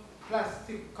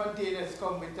plastic containers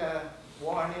come with a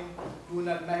warning, do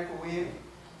not microwave.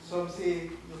 Some say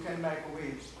you can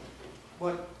microwave.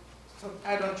 But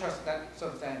I don't trust that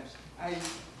sometimes. I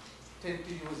tend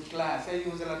to use glass. I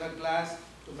use a lot of glass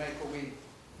to microwave.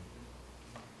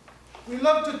 We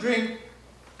love to drink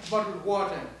bottled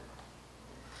water.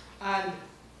 And,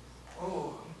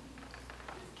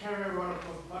 carry around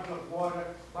a bottle of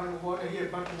water here,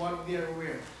 bottle of water there,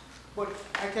 everywhere. But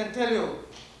I can tell you,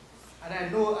 and I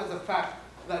know as a fact,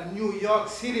 that New York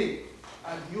City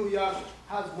and New York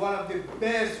has one of the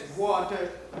best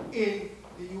water in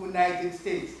the United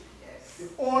States. Yes.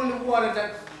 The only water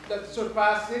that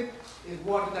surpasses it is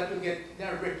water that you get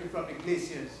directly from the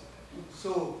glaciers.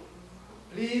 So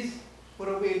please put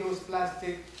away those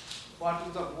plastic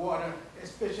bottles of water,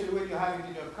 especially when you have it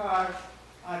in your car,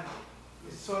 and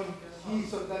the sun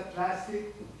heats of that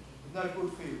plastic is not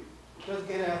good for you. Just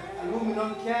get an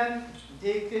aluminum can,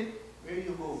 take it, where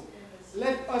you go.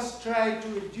 Let us try to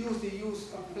reduce the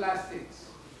use of plastics.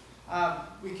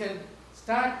 We can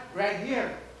start right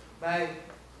here by,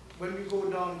 when we go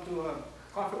down to a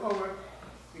coffee hour,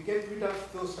 we get rid of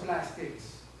those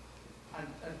plastics and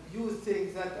use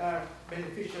things that are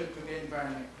beneficial to the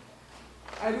environment.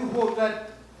 I do hope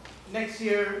that next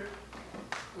year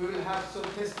we will have some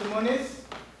testimonies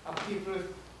of people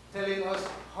telling us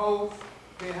how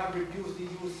they have reduced the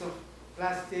use of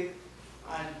plastic,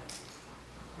 and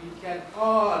we can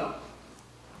all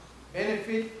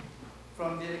benefit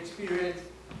from their experience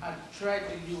and try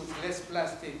to use less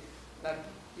plastic that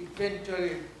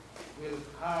eventually will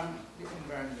harm the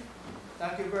environment.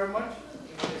 Thank you very much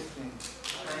for listening.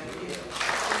 Thank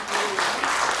you.